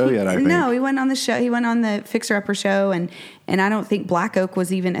on the show yet, I think. No, he wasn't on the show. He went on the Fixer Upper show, and I don't think Black Oak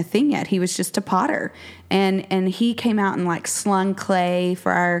was even a thing yet. He was just a potter. And he came out and like slung clay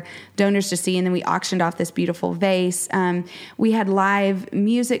for our donors to see, and then we auctioned off this beautiful vase. We had live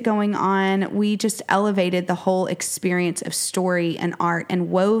music going on. We just elevated the whole experience of story and art and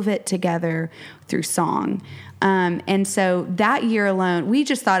wove it together through song. And so that year alone, we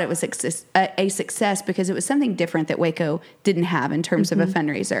just thought it was a success because it was something different that Waco didn't have in terms of a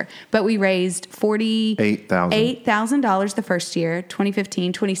fundraiser. But we raised $48,000 the first year,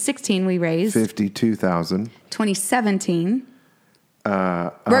 2015. 2016, we raised $52,000. 2017.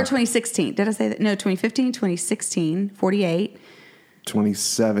 Or 2016. Did I say that? No, 2015, 2016, 48.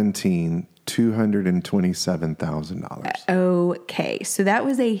 2017, $227,000. Okay, so that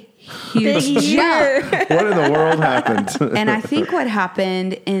was a huge jump. What in the world happened? And I think what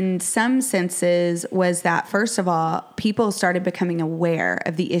happened in some senses was that, first of all, people started becoming aware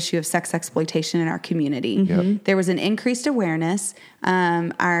of the issue of sex exploitation in our community. Yep. There was an increased awareness.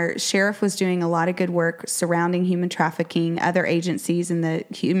 Our sheriff was doing a lot of good work surrounding human trafficking. Other agencies in the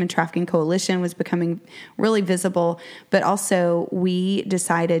Human Trafficking Coalition was becoming really visible. But also, we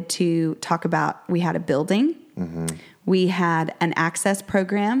decided to talk about, we had a building. We had an access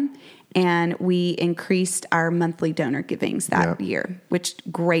program, and we increased our monthly donor givings that year, which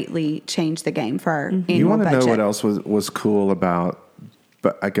greatly changed the game for our annual budget. You want to know what else was cool about,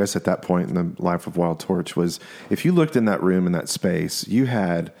 but I guess at that point in the life of Wild Torch, was if you looked in that room, in that space, you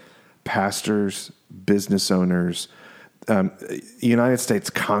had pastors, business owners, United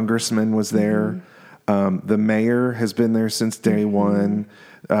States congressman was there. The mayor has been there since day one.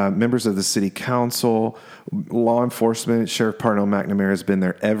 Members of the city council, law enforcement, Sheriff Parnell McNamara has been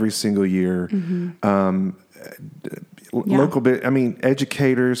there every single year. Local,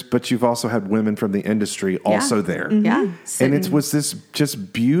 educators, but you've also had women from the industry also there. Yeah. And it was this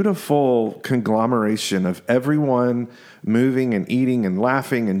just beautiful conglomeration of everyone moving and eating and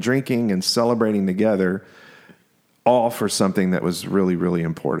laughing and drinking and celebrating together, all for something that was really, really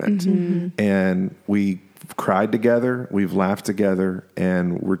important. And we cried together, we've laughed together,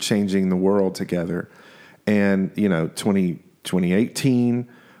 and we're changing the world together. And, 2018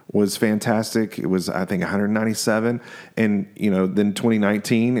 was fantastic. It was, I think, 197. And, then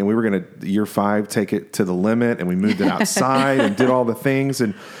 2019, and we were going to, year 5, take it to the limit, and we moved it outside and did all the things.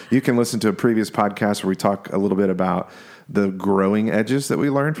 And you can listen to a previous podcast where we talk a little bit about the growing edges that we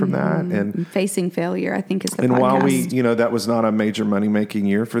learned from that. And facing failure, I think, is the and podcast. while we, that was not a major money-making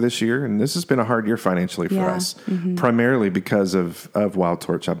year for this year, and this has been a hard year financially for us, primarily because of Wild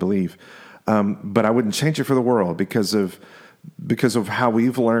Torch, I believe. But I wouldn't change it for the world because of how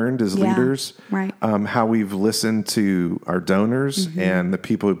we've learned as leaders, right. How we've listened to our donors and the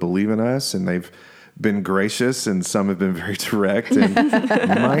people who believe in us, and they've been gracious, and some have been very direct, and you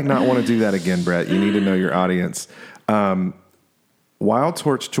might not want to do that again, Brett. You need to know your audience. Wild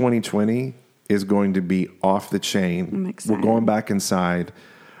Torch 2020 is going to be off the chain. I'm excited. We're going back inside.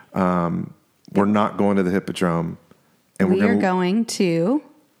 We're not going to the Hippodrome. And we are going to...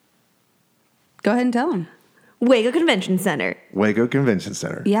 Go ahead and tell them. Waco Convention Center. Waco Convention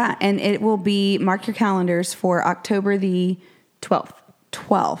Center. Yeah, and it will be, mark your calendars for October the 12th.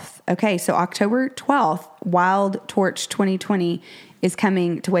 12th. Okay, so October 12th, Wild Torch 2020 is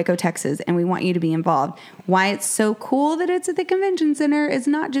coming to Waco, Texas, and we want you to be involved. Why it's so cool that it's at the convention center is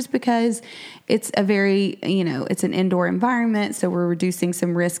not just because it's a very, it's an indoor environment, so we're reducing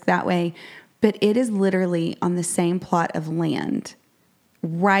some risk that way, but it is literally on the same plot of land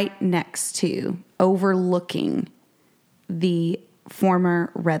right next to, overlooking the former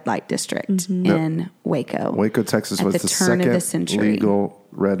red light district in Waco. Waco, Texas was the second legal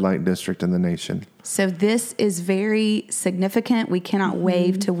red light district in the nation. So this is very significant. We cannot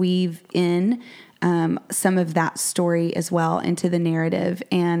wait to weave in some of that story as well into the narrative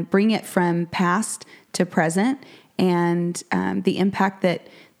and bring it from past to present, and the impact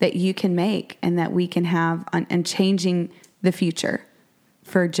that you can make and that we can have on changing the future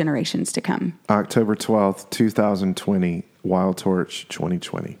for generations to come. October 12th, 2020, Wild Torch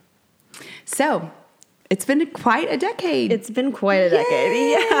 2020. So it's been quite a decade. It's been quite a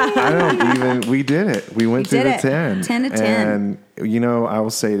decade. Yeah. We did it. We went through the 10. 10 to 10. And, I will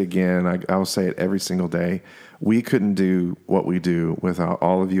say it again. I will say it every single day. We couldn't do what we do without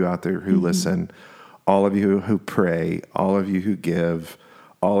all of you out there who listen, all of you who pray, all of you who give,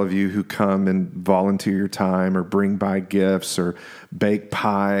 all of you who come and volunteer your time or bring by gifts or bake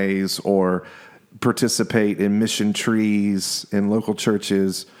pies or participate in mission trees in local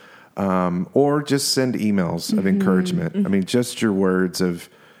churches, or just send emails of encouragement. I mean, just your words of,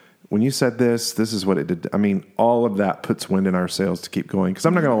 when you said this is what it did. I mean, all of that puts wind in our sails to keep going. Because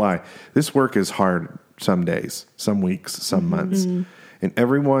I'm not going to lie, this work is hard some days, some weeks, some months. And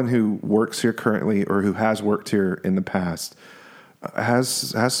everyone who works here currently or who has worked here in the past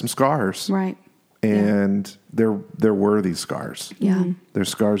has some scars. Right. And they're worthy scars. Yeah. They're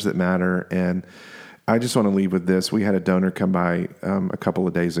scars that matter. And I just want to leave with this. We had a donor come by a couple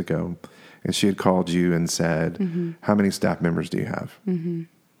of days ago, and she had called you and said, how many staff members do you have? And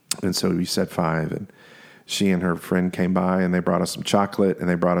so we said 5. And she and her friend came by, and they brought us some chocolate, and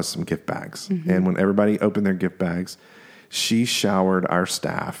they brought us some gift bags. And when everybody opened their gift bags, she showered our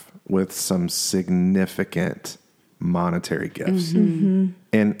staff with some significant monetary gifts. And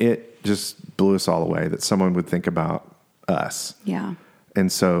it just blew us all away that someone would think about us. Yeah.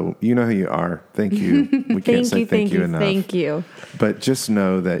 And so, you know who you are. Thank you. We can't say thank you enough. Thank you. But just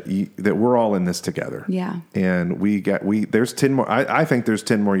know that that we're all in this together. Yeah. And there's 10 more. I think there's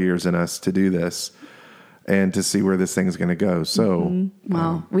 10 more years in us to do this and to see where this thing's going to go. So,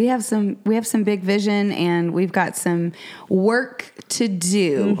 well, we have some big vision, and we've got some work to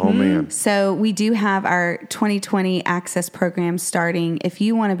do. Oh man. So we do have our 2020 Access program starting. If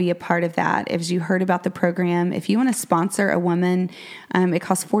you want to be a part of that, if you heard about the program, if you want to sponsor a woman, it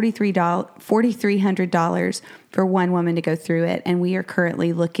costs $4,300 for one woman to go through it. And we are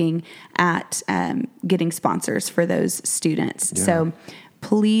currently looking at getting sponsors for those students. Yeah. So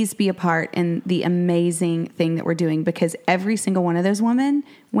please be a part in the amazing thing that we're doing, because every single one of those women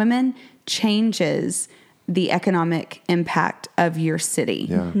changes the economic impact of your city.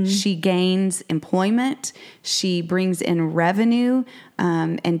 Yeah. She gains employment, she brings in revenue,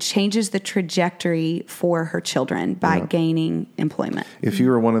 and changes the trajectory for her children by gaining employment. If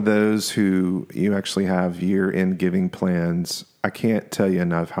you are one of those who you actually have year-end giving plans, I can't tell you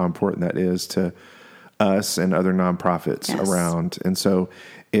enough how important that is to us and other nonprofits around. And so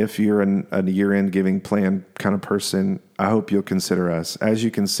if you're a year-end giving plan kind of person, I hope you'll consider us. As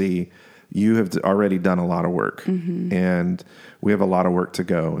you can see, you have already done a lot of work, and we have a lot of work to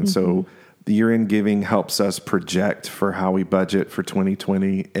go. And so the year-end giving helps us project for how we budget for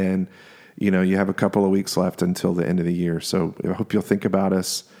 2020. And, you have a couple of weeks left until the end of the year. So I hope you'll think about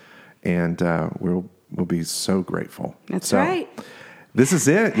us, and we'll be so grateful. That's right. This is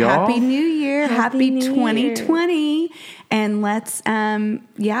it, y'all. Happy New Year. Happy New 2020. And let's,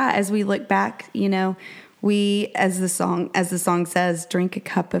 as we look back, we, as the song says, drink a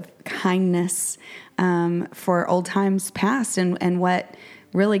cup of kindness for old times past and what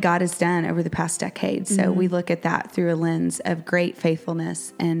really God has done over the past decade. So we look at that through a lens of great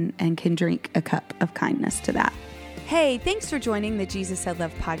faithfulness and can drink a cup of kindness to that. Hey, thanks for joining the Jesus Said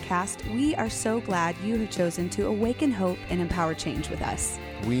Love podcast. We are so glad you have chosen to awaken hope and empower change with us.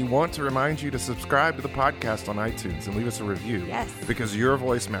 We want to remind you to subscribe to the podcast on iTunes and leave us a review. Yes. Because your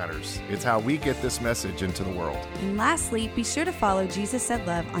voice matters. It's how we get this message into the world. And lastly, be sure to follow Jesus Said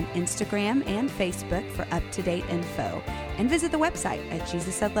Love on Instagram and Facebook for up-to-date info. And visit the website at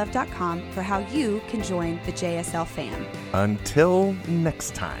JesusSaidLove.com for how you can join the JSL fam. Until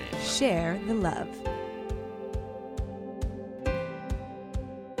next time. Share the love.